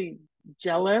actually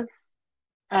jealous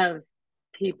of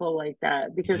people like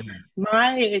that, because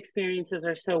my experiences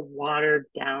are so watered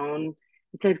down.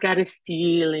 It's I've got a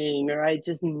feeling, or I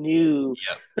just knew.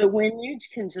 But when you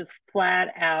can just flat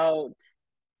out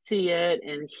see it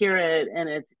and hear it, and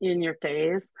it's in your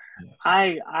face,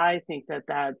 I think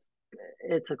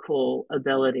it's a cool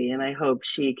ability, and I hope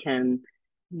she can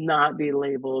not be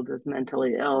labeled as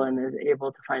mentally ill and is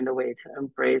able to find a way to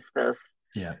embrace this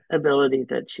ability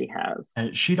that she has.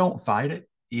 And she don't fight it.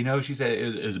 she said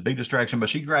it was a big distraction, but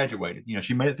she graduated.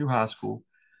 She made it through high school.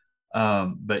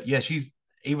 But yeah, she's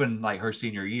even like her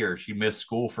senior year, she missed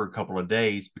school for a couple of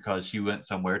days because she went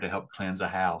somewhere to help cleanse a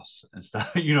house and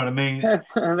stuff. You know what I mean?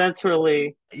 That's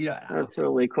really Yeah, that's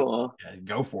really cool. yeah,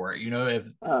 go for it. If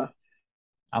Uh,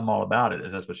 I'm all about it,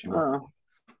 if that's what she wants. uh,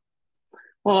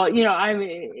 well,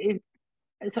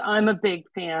 so I'm a big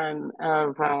fan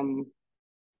of.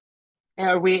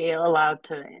 Are we allowed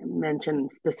to mention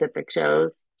specific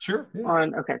shows Sure. Yeah.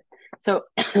 on? Okay, so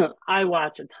I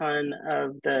watch a ton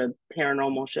of the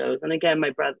paranormal shows, and again,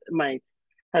 my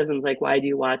husband's like, "Why do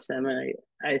you watch them?" And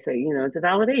I say, it's a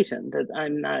validation that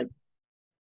I'm not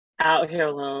out here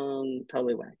alone,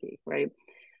 totally wacky, right?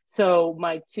 So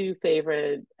my two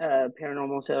favorite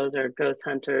paranormal shows are Ghost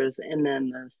Hunters, and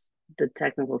then the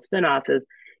technical spinoff is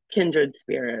Kindred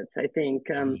Spirits. I think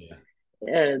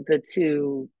Yeah. the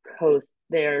two hosts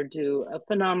there do a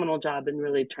phenomenal job in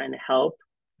really trying to help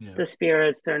Yeah. the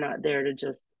spirits. They're not there to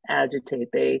just agitate.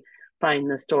 They find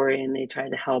the story and they try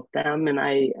to help them, and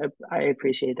I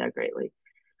appreciate that greatly.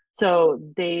 So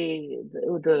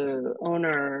the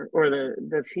owner or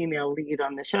the female lead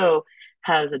on the show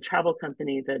has a travel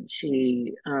company that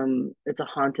it's a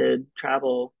haunted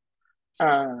travel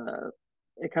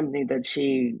a company that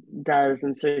she does,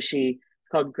 and so it's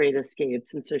called Great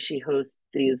Escapes, and so she hosts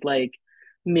these like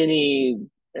mini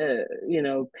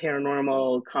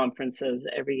paranormal conferences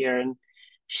every year, and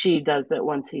she does that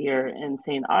once a year in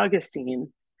St.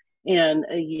 Augustine. And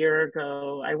a year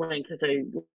ago I went because I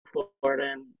live in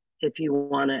Florida, and if you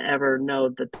want to ever know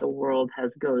that the world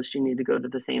has ghosts, you need to go to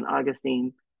the St.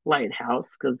 Augustine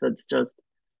lighthouse, because that's just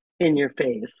in your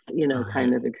face,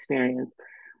 kind of experience.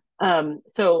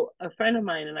 So a friend of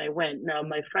mine and I went. Now,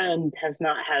 my friend has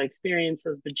not had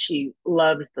experiences, but she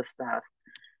loves the stuff,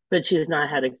 but she has not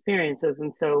had experiences.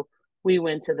 And so we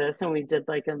went to this and we did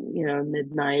like a,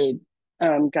 midnight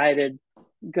guided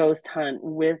ghost hunt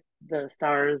with the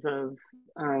stars of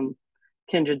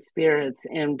Kindred Spirits,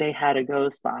 and they had a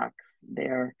ghost box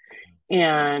there.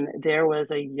 And there was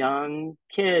a young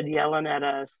kid yelling at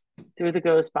us through the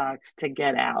ghost box to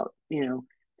get out, to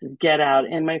get out.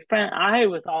 And my friend, I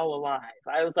was all alive.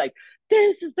 I was like,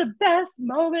 this is the best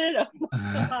moment of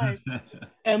my life.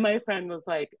 And my friend was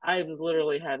like, I was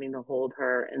literally having to hold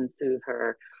her and soothe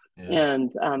her. Yeah.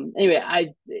 And anyway,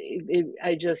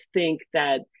 I just think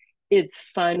that it's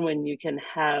fun when you can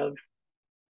have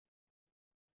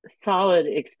solid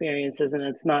experiences and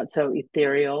it's not so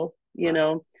ethereal,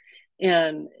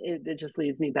 and it just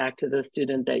leads me back to the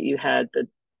student that you had, that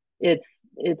it's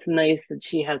nice that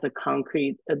she has a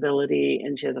concrete ability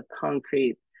and she has a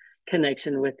concrete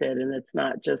connection with it, and it's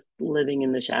not just living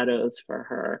in the shadows for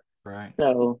her. Right.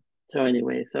 So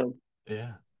anyway,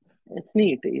 yeah, it's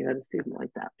neat that you had a student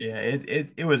like that. Yeah,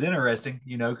 it was interesting,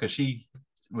 because she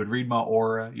would read my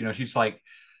aura. She's like,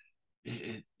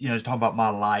 talking about my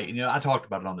light. I talked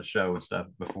about it on the show and stuff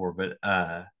before, but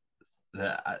I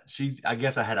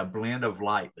guess I had a blend of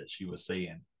light that she was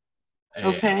seeing. And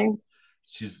okay.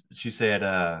 She said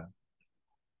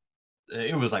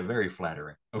it was like very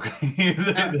flattering.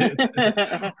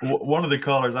 Okay. One of the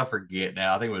colors I forget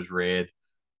now. I think it was red.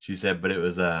 She said, but it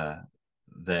was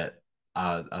that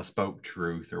I spoke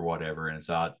truth or whatever, and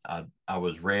so I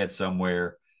was red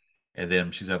somewhere, and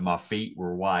then she said my feet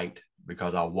were white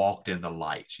because I walked in the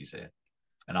light. She said,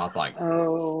 and I was like,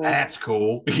 oh, that's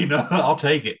cool. I'll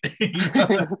take it.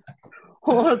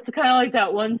 Well, it's kind of like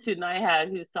that one student I had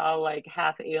who saw like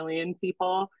half alien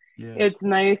people. Yeah. It's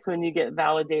nice when you get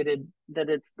validated that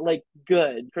it's like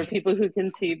good for people who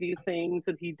can see these things,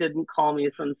 that he didn't call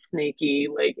me some snaky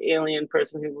like alien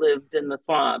person who lived in the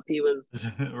swamp. He was,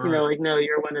 Right. like, no,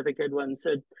 you're one of the good ones.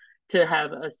 So to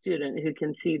have a student who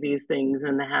can see these things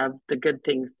and have the good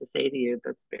things to say to you,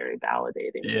 that's very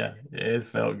validating. Yeah, it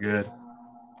felt good.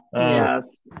 Yes.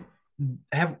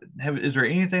 Is there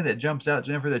anything that jumps out,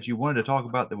 Jennifer, that you wanted to talk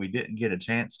about that we didn't get a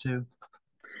chance to?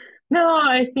 No,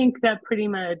 I think that pretty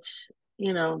much,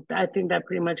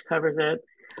 covers it.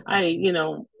 I,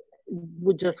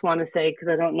 would just want to say, because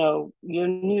I don't know, you're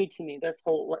new to me, this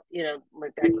whole,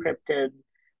 like that cryptid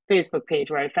Facebook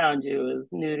page where I found you is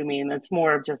new to me. And that's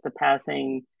more of just a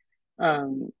passing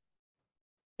um,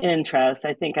 interest.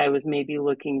 I think I was maybe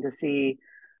looking to see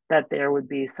that there would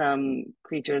be some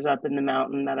creatures up in the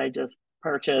mountain that I just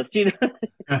purchased, so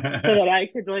that I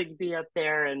could like be up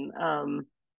there and,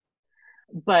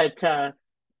 but so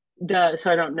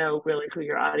I don't know really who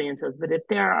your audience is, but if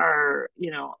there are,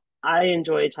 I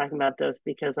enjoy talking about this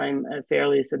because I'm a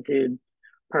fairly subdued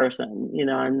person.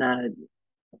 I'm not,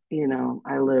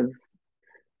 I live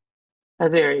a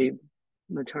very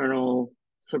maternal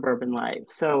suburban life.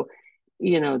 So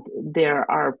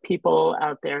there are people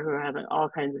out there who are having all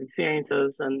kinds of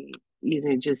experiences, and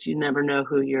you never know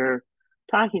who you're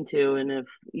talking to. And if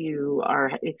you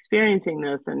are experiencing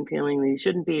this and feeling that you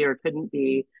shouldn't be or couldn't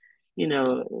be,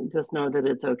 just know that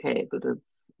it's okay, but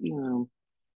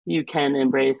you can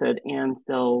embrace it and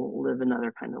still live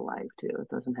another kind of life too. It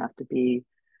doesn't have to be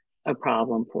a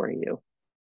problem for you.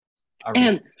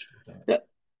 And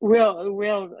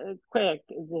real quick,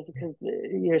 just because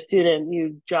you're a student,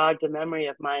 you jogged a memory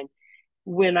of mine.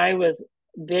 When I was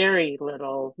very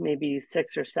little, maybe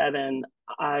 6 or 7,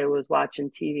 I was watching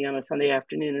TV on a Sunday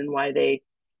afternoon, and why they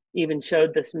even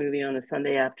showed this movie on a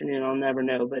Sunday afternoon, I'll never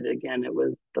know. But again, it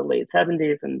was the late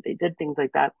 70s and they did things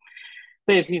like that.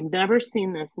 But if you've never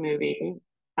seen this movie,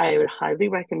 I would highly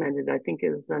recommend it. I think it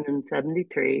was done in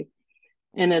 73,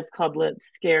 and it's called Let's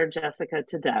Scare Jessica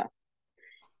to Death.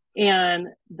 And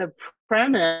the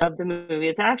premise of the movie,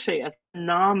 it's actually a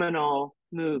phenomenal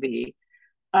movie,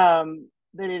 but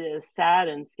it is sad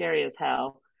and scary as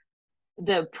hell.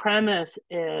 The premise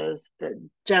is that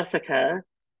Jessica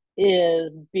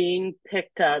is being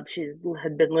picked up. She's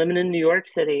had been living in New York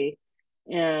City,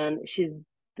 and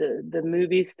the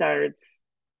movie starts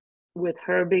with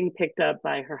her being picked up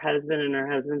by her husband and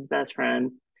her husband's best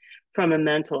friend from a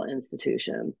mental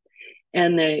institution.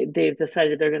 And they've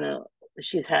decided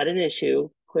she's had an issue.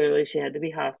 Clearly she had to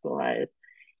be hospitalized.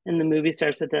 And the movie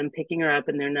starts with them picking her up,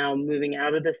 and they're now moving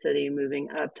out of the city, moving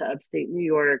up to upstate New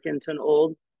York into an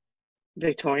old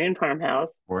Victorian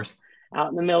farmhouse, of course, out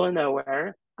in the middle of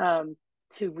nowhere,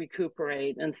 to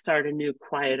recuperate and start a new,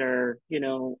 quieter,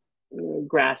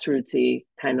 grassrootsy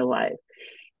kind of life.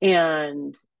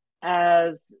 And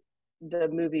as the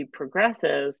movie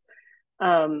progresses,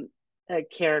 a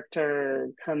character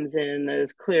comes in that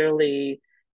is clearly,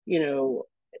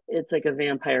 it's like a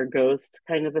vampire ghost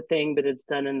kind of a thing, but it's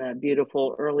done in that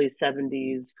beautiful early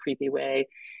 70s creepy way.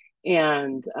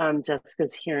 And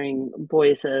Jessica's hearing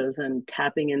voices and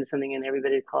tapping into something, and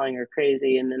everybody's calling her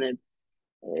crazy. And then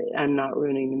I'm not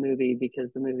ruining the movie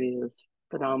because the movie is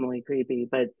phenomenally creepy,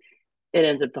 but it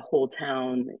ends up the whole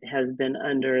town has been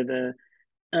under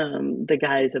the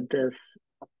guise of this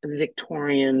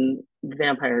Victorian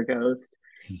vampire ghost,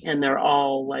 and they're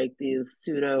all like these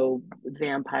pseudo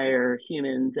vampire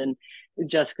humans, and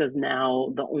Jessica's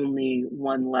now the only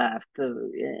one left,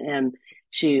 and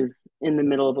she's in the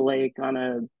middle of a lake on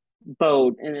a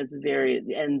boat, and it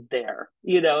ends there,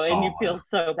 and you feel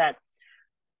so bad.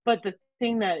 But the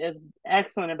thing that is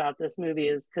excellent about this movie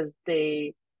is because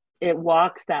it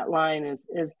walks that line: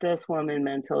 is this woman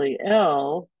mentally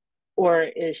ill, or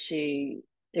is she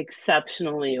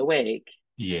exceptionally awake?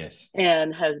 Yes.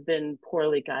 And has been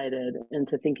poorly guided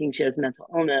into thinking she has mental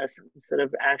illness instead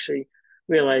of actually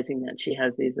realizing that she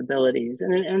has these abilities.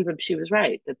 And it ends up she was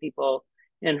right. The people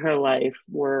in her life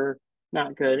were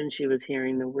not good, and she was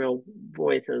hearing the real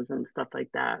voices and stuff like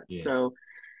that. Yes. So,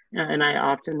 and I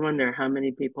often wonder how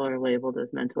many people are labeled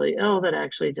as mentally ill that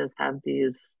actually just have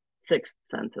these sixth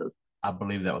senses. I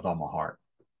believe that with all my heart.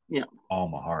 Yeah. All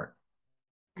my heart.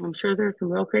 I'm sure there's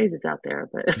some real crazies out there,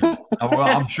 but well,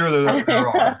 I'm sure there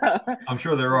are. I'm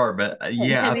sure there are, but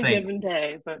yeah, I think given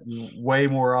day, but way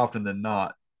more often than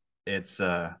not, it's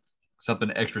something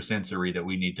extrasensory that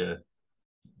we need to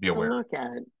be aware. Look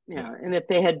at, yeah. And if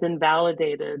they had been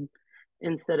validated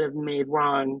instead of made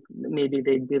wrong, maybe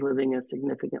they'd be living a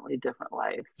significantly different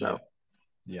life. So,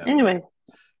 yeah. Anyway.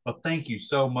 Well, thank you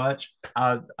so much.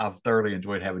 I've thoroughly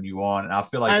enjoyed having you on, and I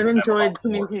feel like I've enjoyed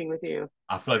communicating with you.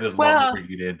 I feel like there's a lot more to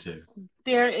get into.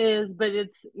 There is, but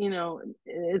it's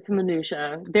it's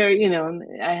minutia. There,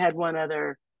 I had one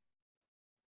other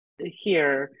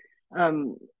here,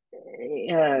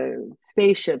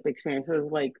 spaceship experience. It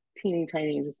was like teeny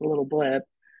tiny, just a little blip.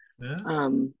 Yeah.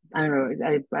 I don't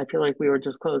know. I feel like we were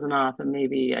just closing off, and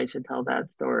maybe I should tell that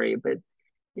story, but.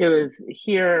 It was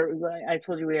here. I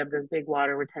told you we have this big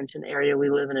water retention area. We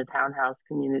live in a townhouse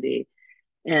community,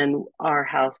 and our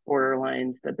house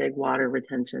borderlines the big water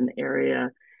retention area.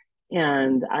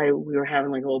 And we were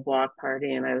having like a little block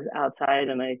party, and I was outside,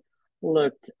 and I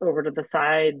looked over to the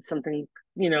side. Something,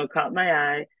 caught my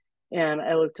eye, and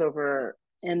I looked over,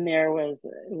 and it was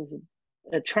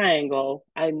a triangle.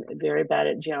 I'm very bad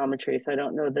at geometry, so I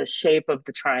don't know the shape of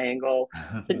the triangle,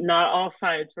 but not all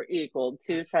sides were equal.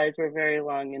 2 sides were very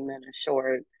long and then a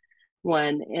short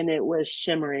one, and it was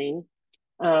shimmery.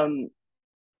 And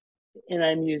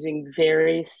I'm using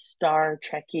very Star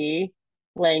Trek-y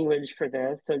language for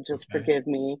this, so just forgive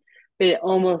me. But it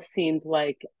almost seemed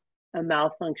like a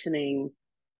malfunctioning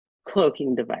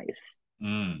cloaking device.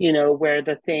 Where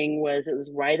the thing was, it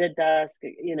was right at dusk,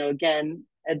 again,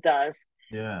 at dusk.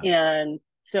 Yeah. And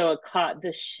So it caught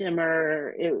the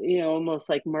shimmer, almost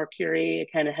like mercury.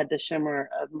 It kind of had the shimmer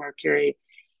of mercury,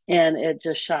 and it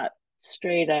just shot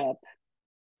straight up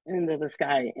into the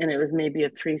sky. And it was maybe a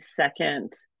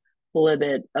 3-second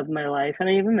blibbit of my life. And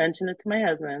I even mentioned it to my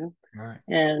husband. Right.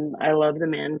 And I love the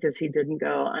man because he didn't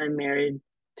go, I'm married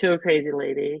to a crazy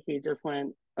lady. He just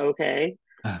went, okay.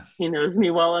 He knows me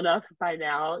well enough by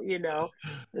now,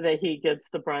 that he gets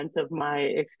the brunt of my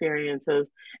experiences.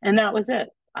 And that was it.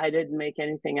 I didn't make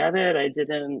anything of it. I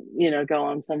didn't, go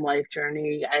on some life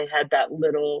journey. I had that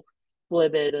little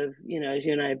blibbit of, as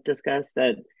you and I have discussed,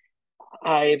 that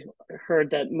I've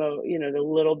heard that the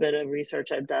little bit of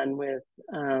research I've done with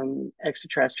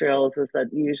extraterrestrials is that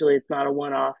usually it's not a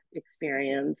one-off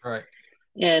experience. Right.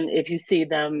 And if you see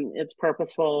them, it's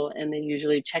purposeful, and they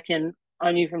usually check in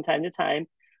on you from time to time.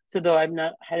 So though I've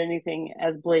not had anything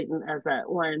as blatant as that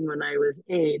one when I was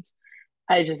 8,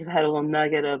 I just have had a little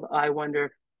nugget of, I wonder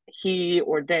if he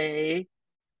or they,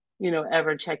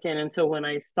 ever check in. And so when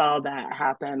I saw that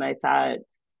happen, I thought,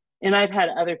 and I've had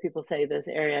other people say this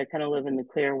area, I kind of live in the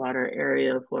Clearwater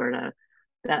area of Florida,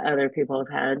 that other people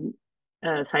have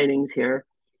had sightings here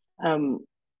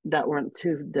that weren't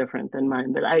too different than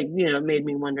mine. But it made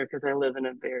me wonder because I live in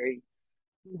a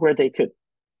where they could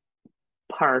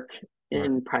park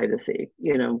in privacy,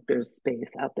 there's space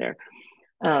out there.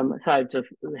 So I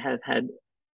just have had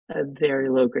a very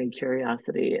low grade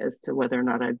curiosity as to whether or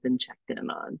not I've been checked in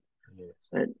on. Yes.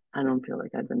 But I don't feel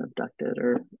like I've been abducted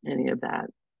or any of that.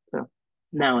 So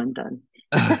now I'm done.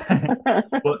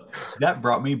 Well, that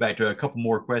brought me back to a couple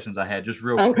more questions I had, just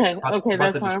real quick. Okay,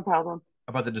 that's not a problem.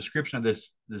 About the description of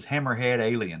this hammerhead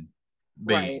alien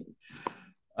being,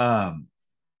 right?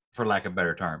 For lack of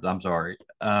better terms, I'm sorry.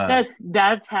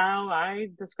 That's how I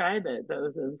describe it.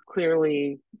 Those is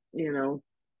clearly, a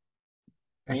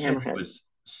hammerhead. It was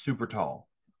super tall,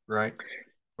 right?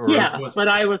 But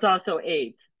I was also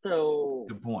 8, so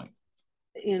good point.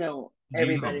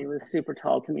 Everybody was super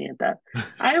tall to me at that.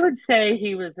 I would say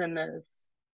he was in the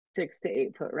 6 to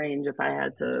 8 foot range if I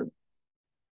had to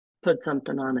put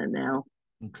something on it now.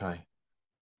 Okay.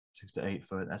 6 to 8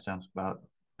 foot. That sounds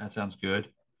good.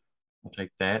 I'll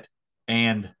take that.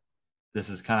 And this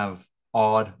is kind of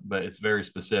odd, but it's very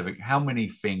specific. How many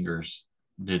fingers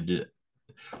did it,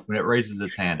 when it raises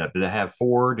its hand up? Did it have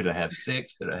 4? Did it have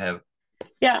 6? Did it have?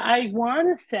 Yeah, I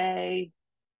want to say,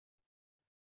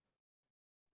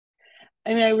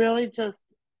 I really just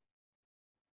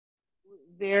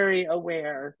very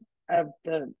aware of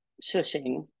the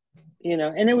shushing,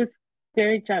 and it was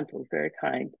very gentle, very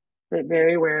kind, but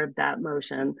very aware of that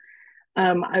motion.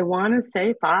 I want to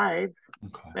say 5,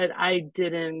 okay. But I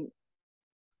didn't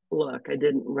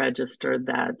register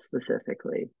that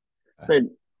specifically, okay. But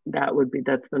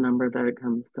that's the number that it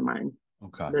comes to mind.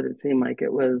 Okay. That it seemed like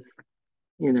it was,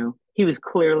 he was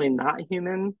clearly not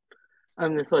human.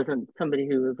 This wasn't somebody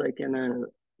who was like in a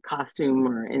costume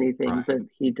or anything, right. But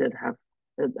he did have,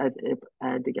 if I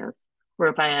had to guess, or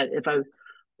if I was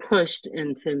pushed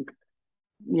into,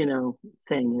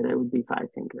 saying it would be 5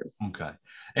 fingers. Okay.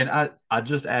 And I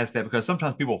just asked that because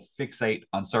sometimes people fixate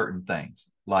on certain things,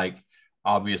 like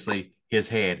obviously his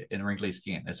head and wrinkly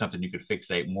skin is something you could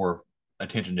fixate more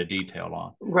attention to detail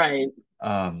on. Right.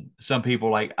 Some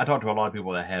people, like I talk to a lot of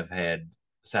people that have had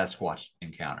Sasquatch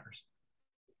encounters.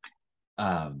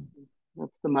 That's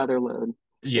the mother load.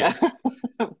 Yeah.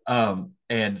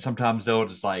 And sometimes they'll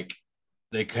just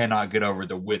they cannot get over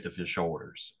the width of his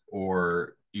shoulders,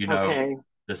 or okay.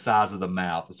 The size of the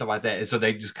mouth and stuff like that. And so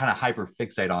they just kind of hyper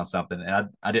fixate on something. And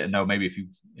I didn't know maybe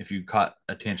if you caught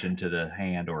attention to the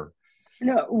hand or.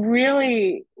 No,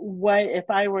 really, what if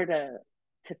I were to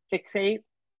fixate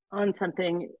on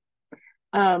something,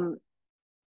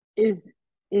 is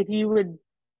if you would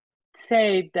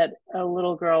say that a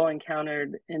little girl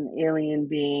encountered an alien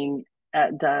being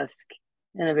at dusk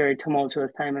in a very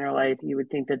tumultuous time in her life, you would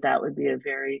think that would be a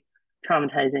very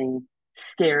traumatizing,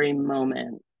 scary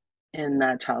moment in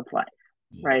that child's life,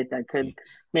 yes. Right? That could yes.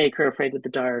 make her afraid of the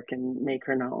dark and make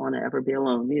her not want to ever be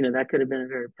alone. That could have been a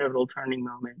very pivotal turning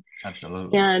moment.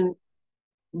 Absolutely. And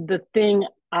the thing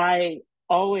I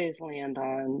always land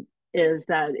on is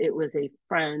that it was a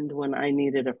friend when I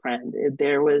needed a friend.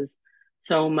 There was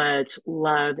so much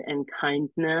love and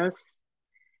kindness.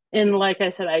 And like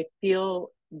I said, I feel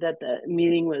that the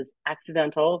meeting was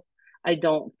accidental. I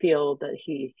don't feel that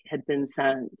he had been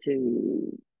sent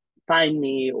to find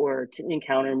me or to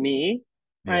encounter me.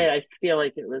 Yeah. Right. I feel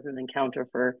like it was an encounter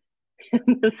for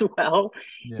him as well,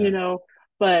 yeah.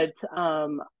 But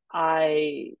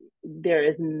there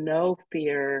is no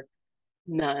fear,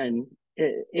 none.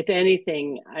 If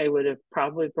anything, I would have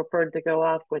probably preferred to go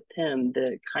off with him,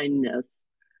 the kindness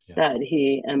that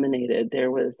he emanated.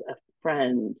 There was a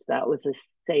friend that was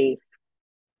safe.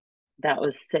 That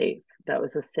was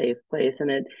a safe place, and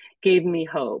it gave me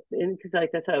hope. And because,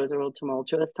 like I said, it was a real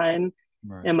tumultuous time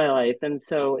in my life, and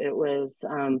so it was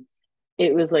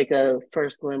like a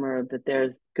first glimmer of that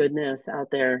there's goodness out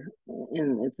there,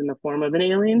 and it's in the form of an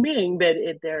alien being, but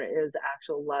there is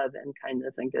actual love and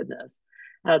kindness and goodness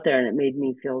out there, and it made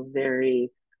me feel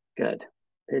very good.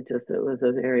 It was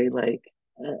a very like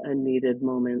a needed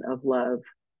moment of love,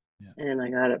 and I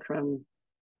got it from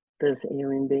this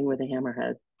alien being with a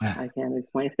hammerhead. I can't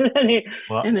explain it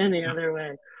in any other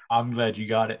way. I'm glad you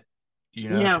got it.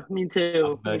 Yeah, me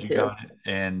too. I'm glad you got it,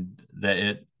 and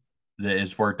that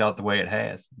it's worked out the way it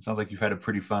has. It sounds like you've had a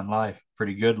pretty fun life,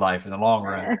 pretty good life in the long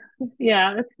run.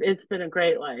 Yeah, it's been a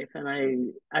great life, and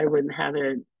I wouldn't have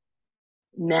it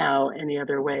now any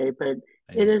other way. But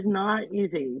it is not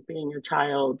easy being a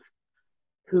child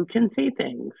who can see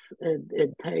things.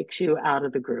 It takes you out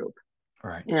of the group.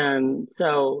 Right. And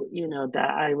so, that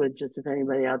I would just, if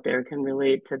anybody out there can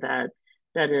relate to that,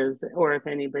 or if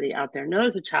anybody out there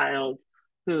knows a child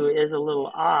who is a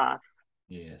little off,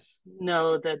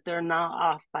 know that they're not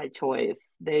off by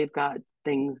choice. They've got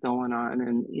things going on,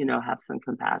 and, have some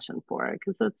compassion for it,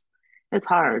 because it's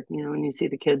hard, when you see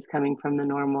the kids coming from the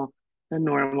normal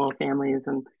families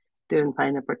and doing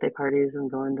fine at birthday parties and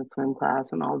going to swim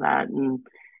class and all that. And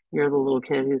you're the little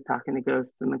kid who's talking to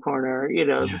ghosts in the corner.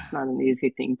 It's not an easy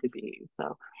thing to be.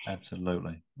 So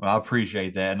absolutely. Well, I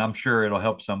appreciate that, and I'm sure it'll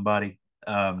help somebody.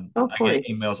 I Hopefully.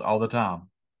 get emails all the time.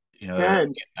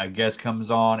 Good. A guest comes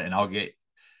on, and I'll get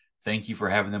thank you for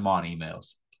having them on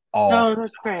emails.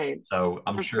 That's great. So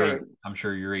I'm sure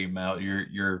your email,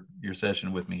 your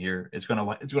session with me here, it's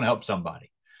gonna help somebody.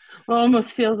 Well, it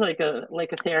almost feels like a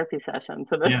therapy session.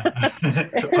 So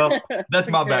well, that's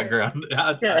my background.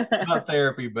 Not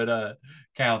therapy, but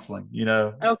counseling.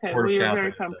 Okay, well, you're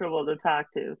very comfortable to talk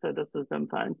to, so this has been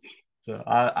fun. So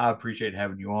I appreciate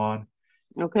having you on.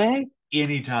 Okay.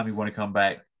 Anytime you want to come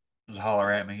back, just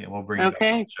holler at me, and we'll bring you back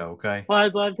on the show. Okay. Well,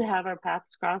 I'd love to have our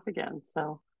paths cross again.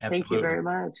 So Thank you very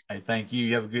much. Hey, thank you.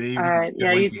 You have a good evening. All right.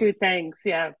 Yeah, you too. Thanks.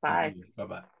 Yeah. Bye.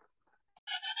 Bye-bye.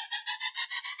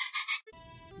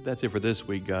 That's it for this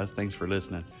week, guys. Thanks for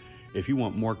listening. If you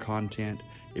want more content,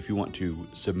 if you want to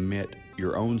submit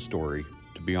your own story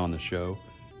to be on the show,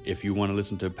 if you want to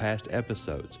listen to past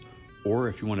episodes, or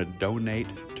if you want to donate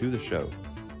to the show,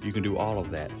 you can do all of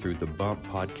that through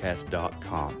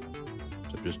thebumppodcast.com.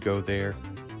 So just go there,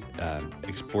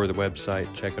 explore the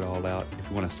website, check it all out. If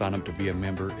you want to sign up to be a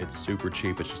member, it's super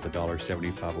cheap. It's just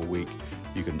 $1.75 a week.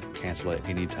 You can cancel at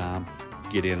any time.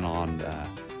 Get in on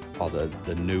all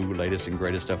the new, latest, and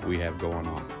greatest stuff we have going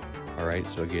on. All right,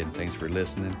 so again, thanks for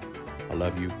listening. I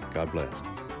love you. God bless.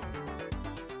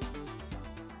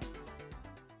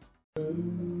 Is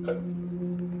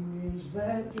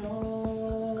that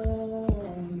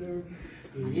yonder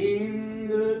in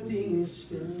the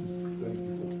distance,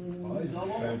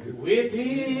 with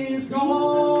his garment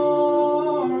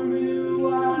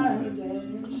white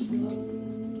and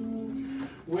snow,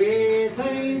 with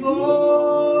a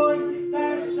voice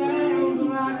that sounds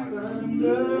like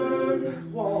thunder,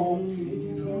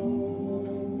 walking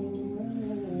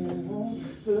on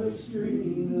the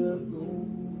street of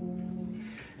gold.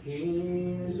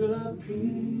 His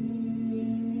appearance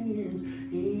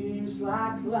is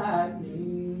like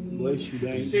lightning,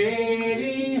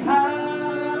 setting high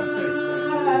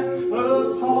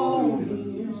upon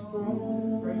his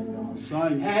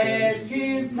throne, has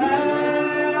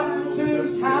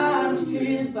 10,000 times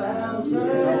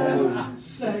 10,000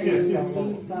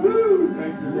 sanctified,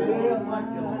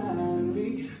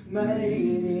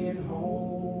 made it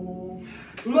home.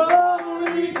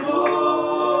 Glory,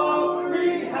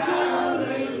 glory,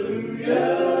 hallelujah,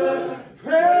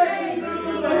 praise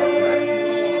the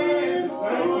Lamb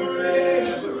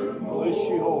forevermore.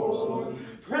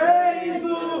 Praise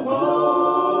the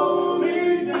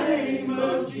holy name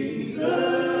of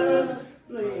Jesus.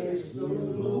 Bless the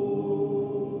Lord,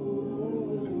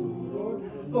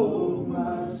 oh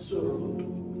my soul.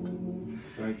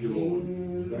 Thank you, Lord.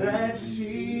 In that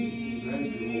sea,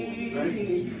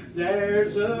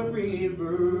 there's a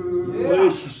river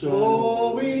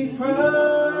flowing from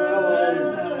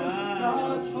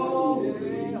God's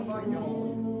holy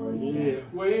throne,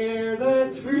 where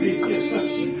the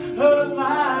tree of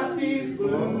life is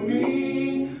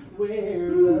blooming,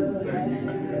 where the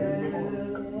land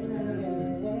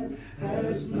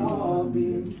has not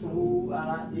been told. I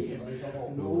like this.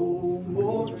 No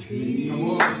more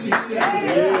tears.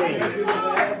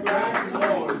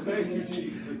 Thank you,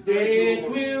 Jesus. Death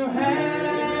will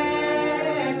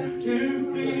have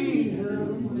to flee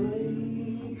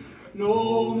away.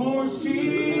 No more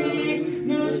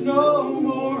sickness, no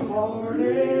more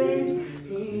heartaches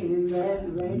in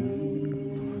that land,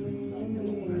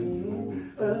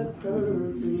 a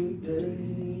perfect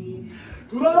day.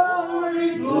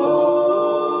 Glory,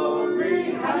 glory,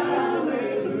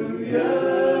 hallelujah,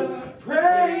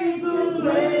 praise the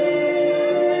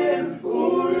Lamb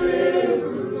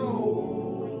forevermore.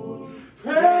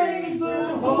 Praise the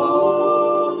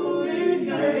holy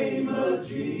name of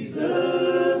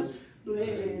Jesus.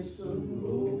 Bless the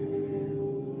Lord,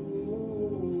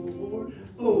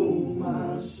 oh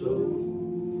my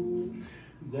soul.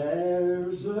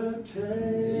 There's a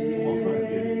table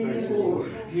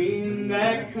in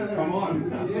that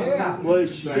country,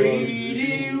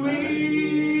 seated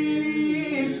with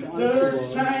the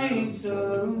saints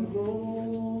of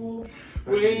old,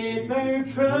 with their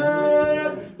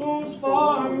troubles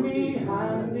far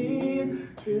behind them,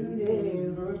 to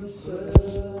never suffer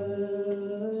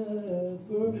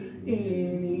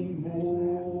anymore.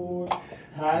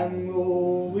 I'm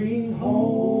going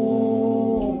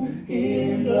home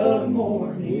in the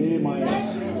morning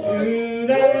to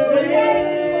that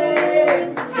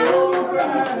land so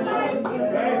bright and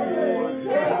fair.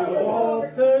 I walk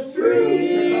the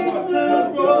streets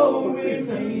of gold with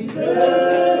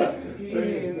Jesus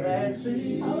in that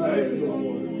city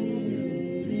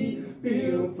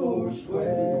built for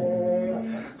square.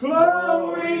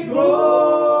 Glory,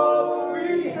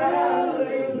 glory,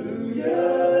 hallelujah,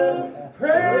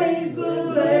 praise the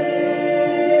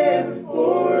Lamb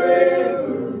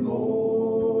forevermore.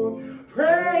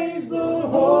 Praise the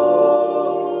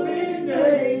holy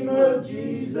name of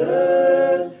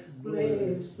Jesus.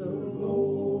 Bless the Lord,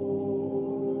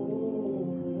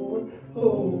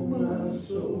 oh my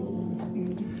soul.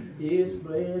 Yes,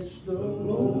 bless the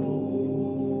Lord,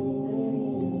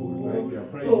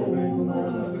 oh my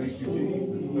soul.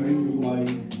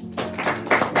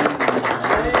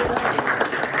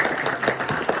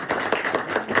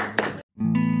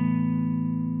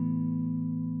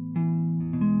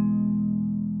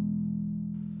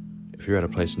 If you're at a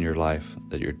place in your life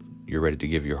that you're ready to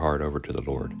give your heart over to the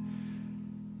Lord,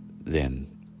 then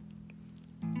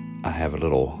I have a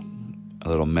little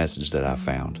message that I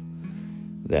found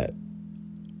that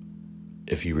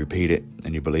if you repeat it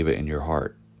and you believe it in your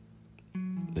heart,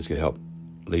 this could help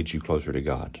lead you closer to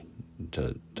God,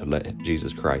 to let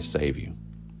Jesus Christ save you.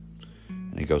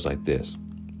 And it goes like this: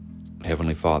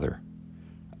 Heavenly Father,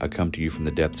 I come to you from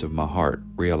the depths of my heart,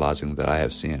 realizing that I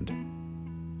have sinned.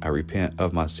 I repent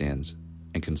of my sins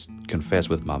and confess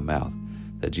with my mouth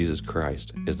that Jesus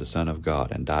Christ is the Son of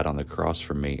God and died on the cross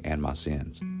for me and my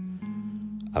sins.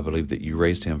 I believe that you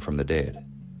raised him from the dead.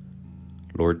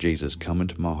 Lord Jesus, come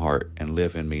into my heart and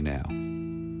live in me now.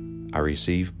 I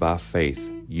receive by faith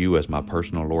you as my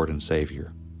personal Lord and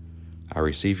Savior. I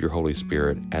receive your Holy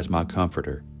Spirit as my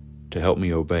comforter to help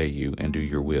me obey you and do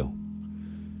your will.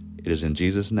 It is in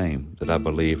Jesus' name that I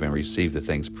believe and receive the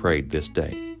things prayed this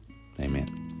day. Amen.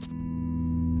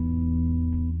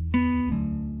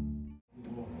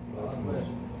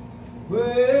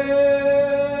 Where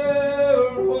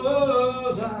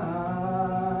was I?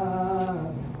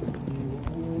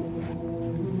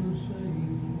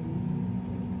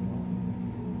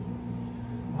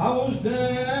 I was down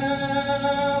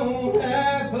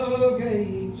at the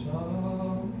gates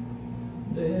of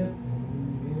death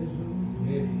and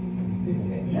misery.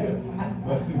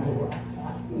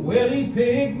 Well, he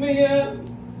picked me up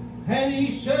and he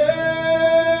set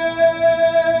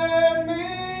me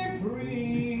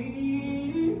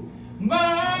free by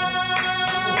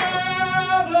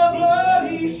the blood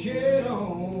he shed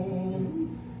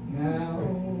on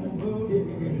Calvary.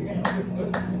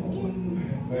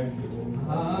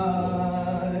 I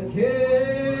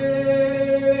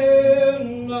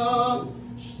cannot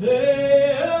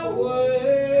stay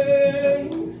away.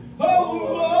 Oh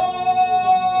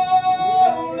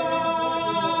Lord, I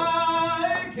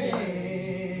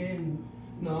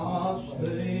cannot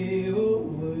stay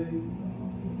away.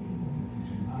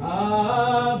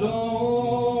 I don't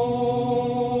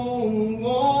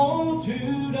want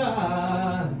to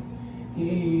die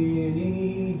in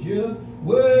Egypt.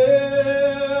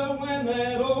 Well, when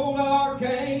that old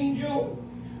archangel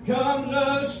comes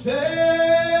a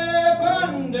stepping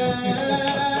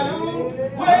down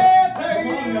with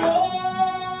a long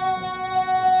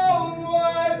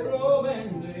white robe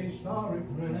and a starry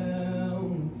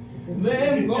crown,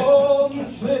 them golden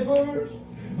slippers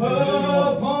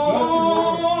upon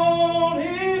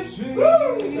his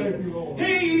feet,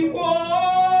 he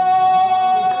walks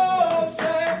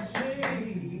at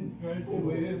sea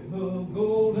with the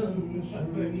golden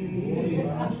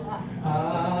streams. I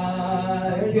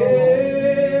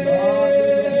cannot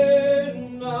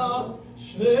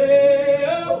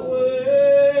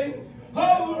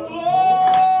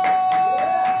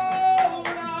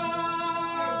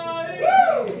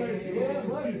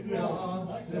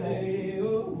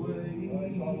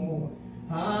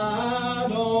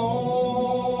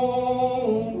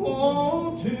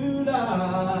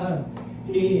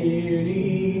in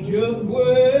Egypt.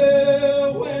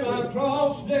 Well, when I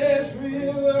cross this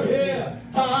river, yeah,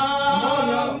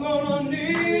 I'm gonna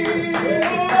need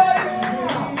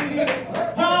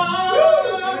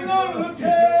I'm gonna tell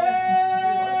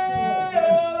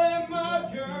them my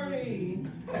journey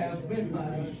has been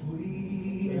mighty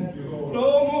sweet.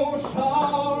 No more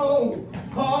sorrow,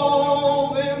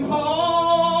 all them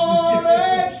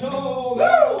heartaches all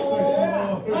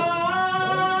gone.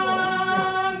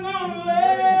 I'm gonna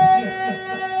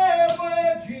live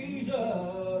with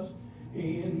Jesus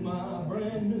in my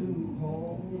brand new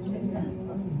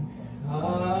home. I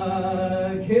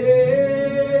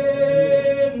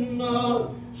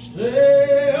cannot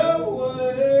stay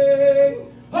away.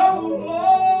 Oh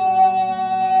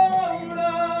Lord,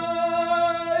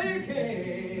 I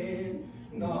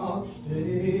cannot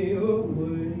stay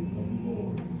away.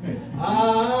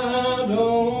 I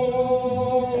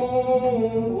don't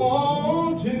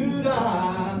want to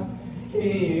die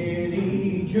in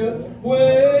Egypt.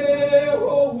 Well,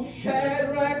 oh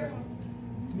Shadrach,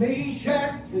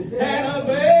 Meshach, and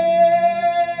Abednego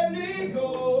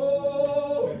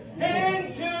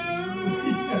into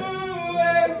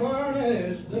a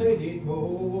furnace they did go.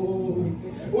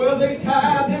 Well, they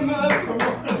tied them up,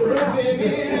 threw them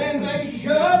in, and they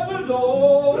shut the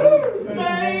door.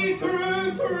 They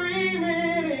threw 3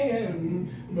 men in,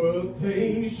 but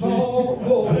they saw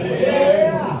 4.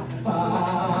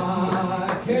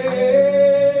 I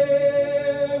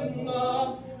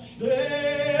cannot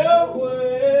stay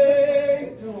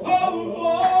away. Oh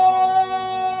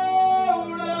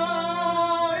Lord,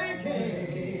 I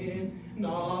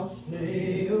cannot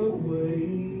stay away.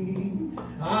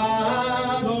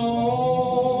 I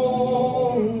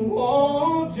don't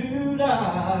want to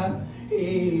die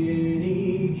in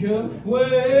Egypt.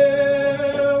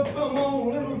 Well, come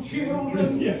on, little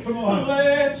children. Yeah, come on.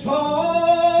 Let's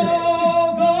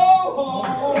all go home.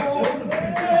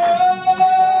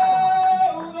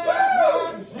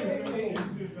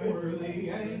 Where the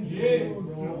angels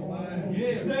roam.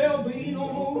 There'll be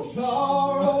no more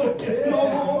sorrow, no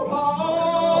more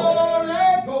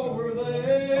heartache over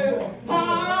there.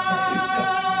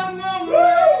 I'm gonna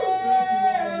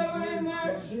live in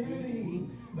that city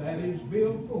that is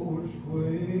built for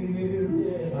square.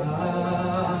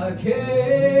 I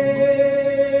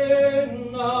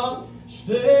cannot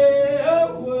stay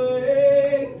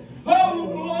away. Oh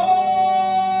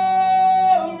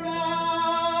Lord,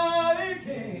 I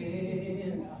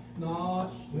cannot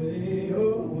stay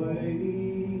away.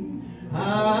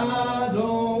 I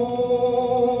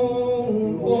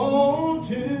don't want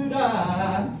to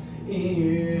die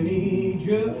in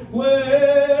Egypt.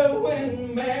 Well,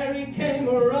 when Mary came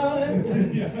running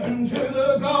to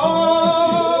the garden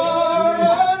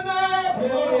that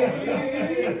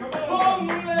day,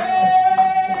 only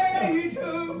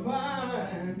to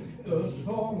find the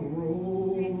storm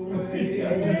rolled away.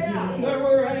 There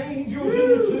were angels in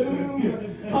the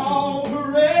tomb, all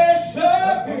dressed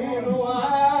up in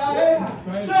white,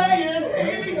 saying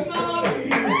he's not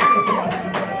here.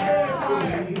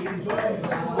 He's alive.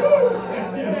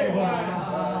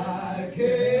 I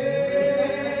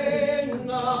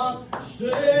cannot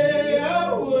stay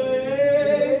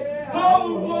away. Oh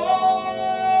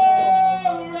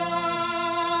Lord,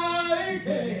 I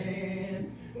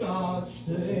cannot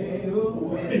stay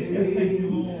away.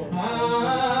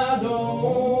 I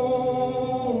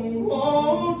don't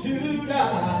want to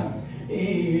die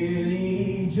in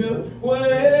Egypt.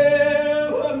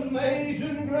 Well,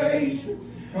 amazing grace,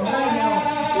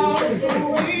 how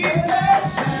sweet that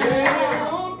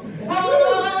sound. I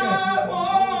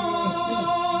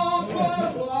once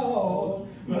was lost,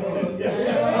 but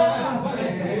now I'm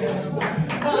found.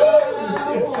 I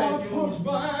once was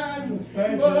blind,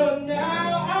 but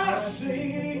now I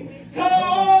see.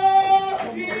 'Cause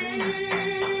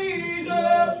Jesus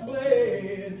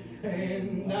bled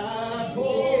and died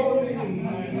for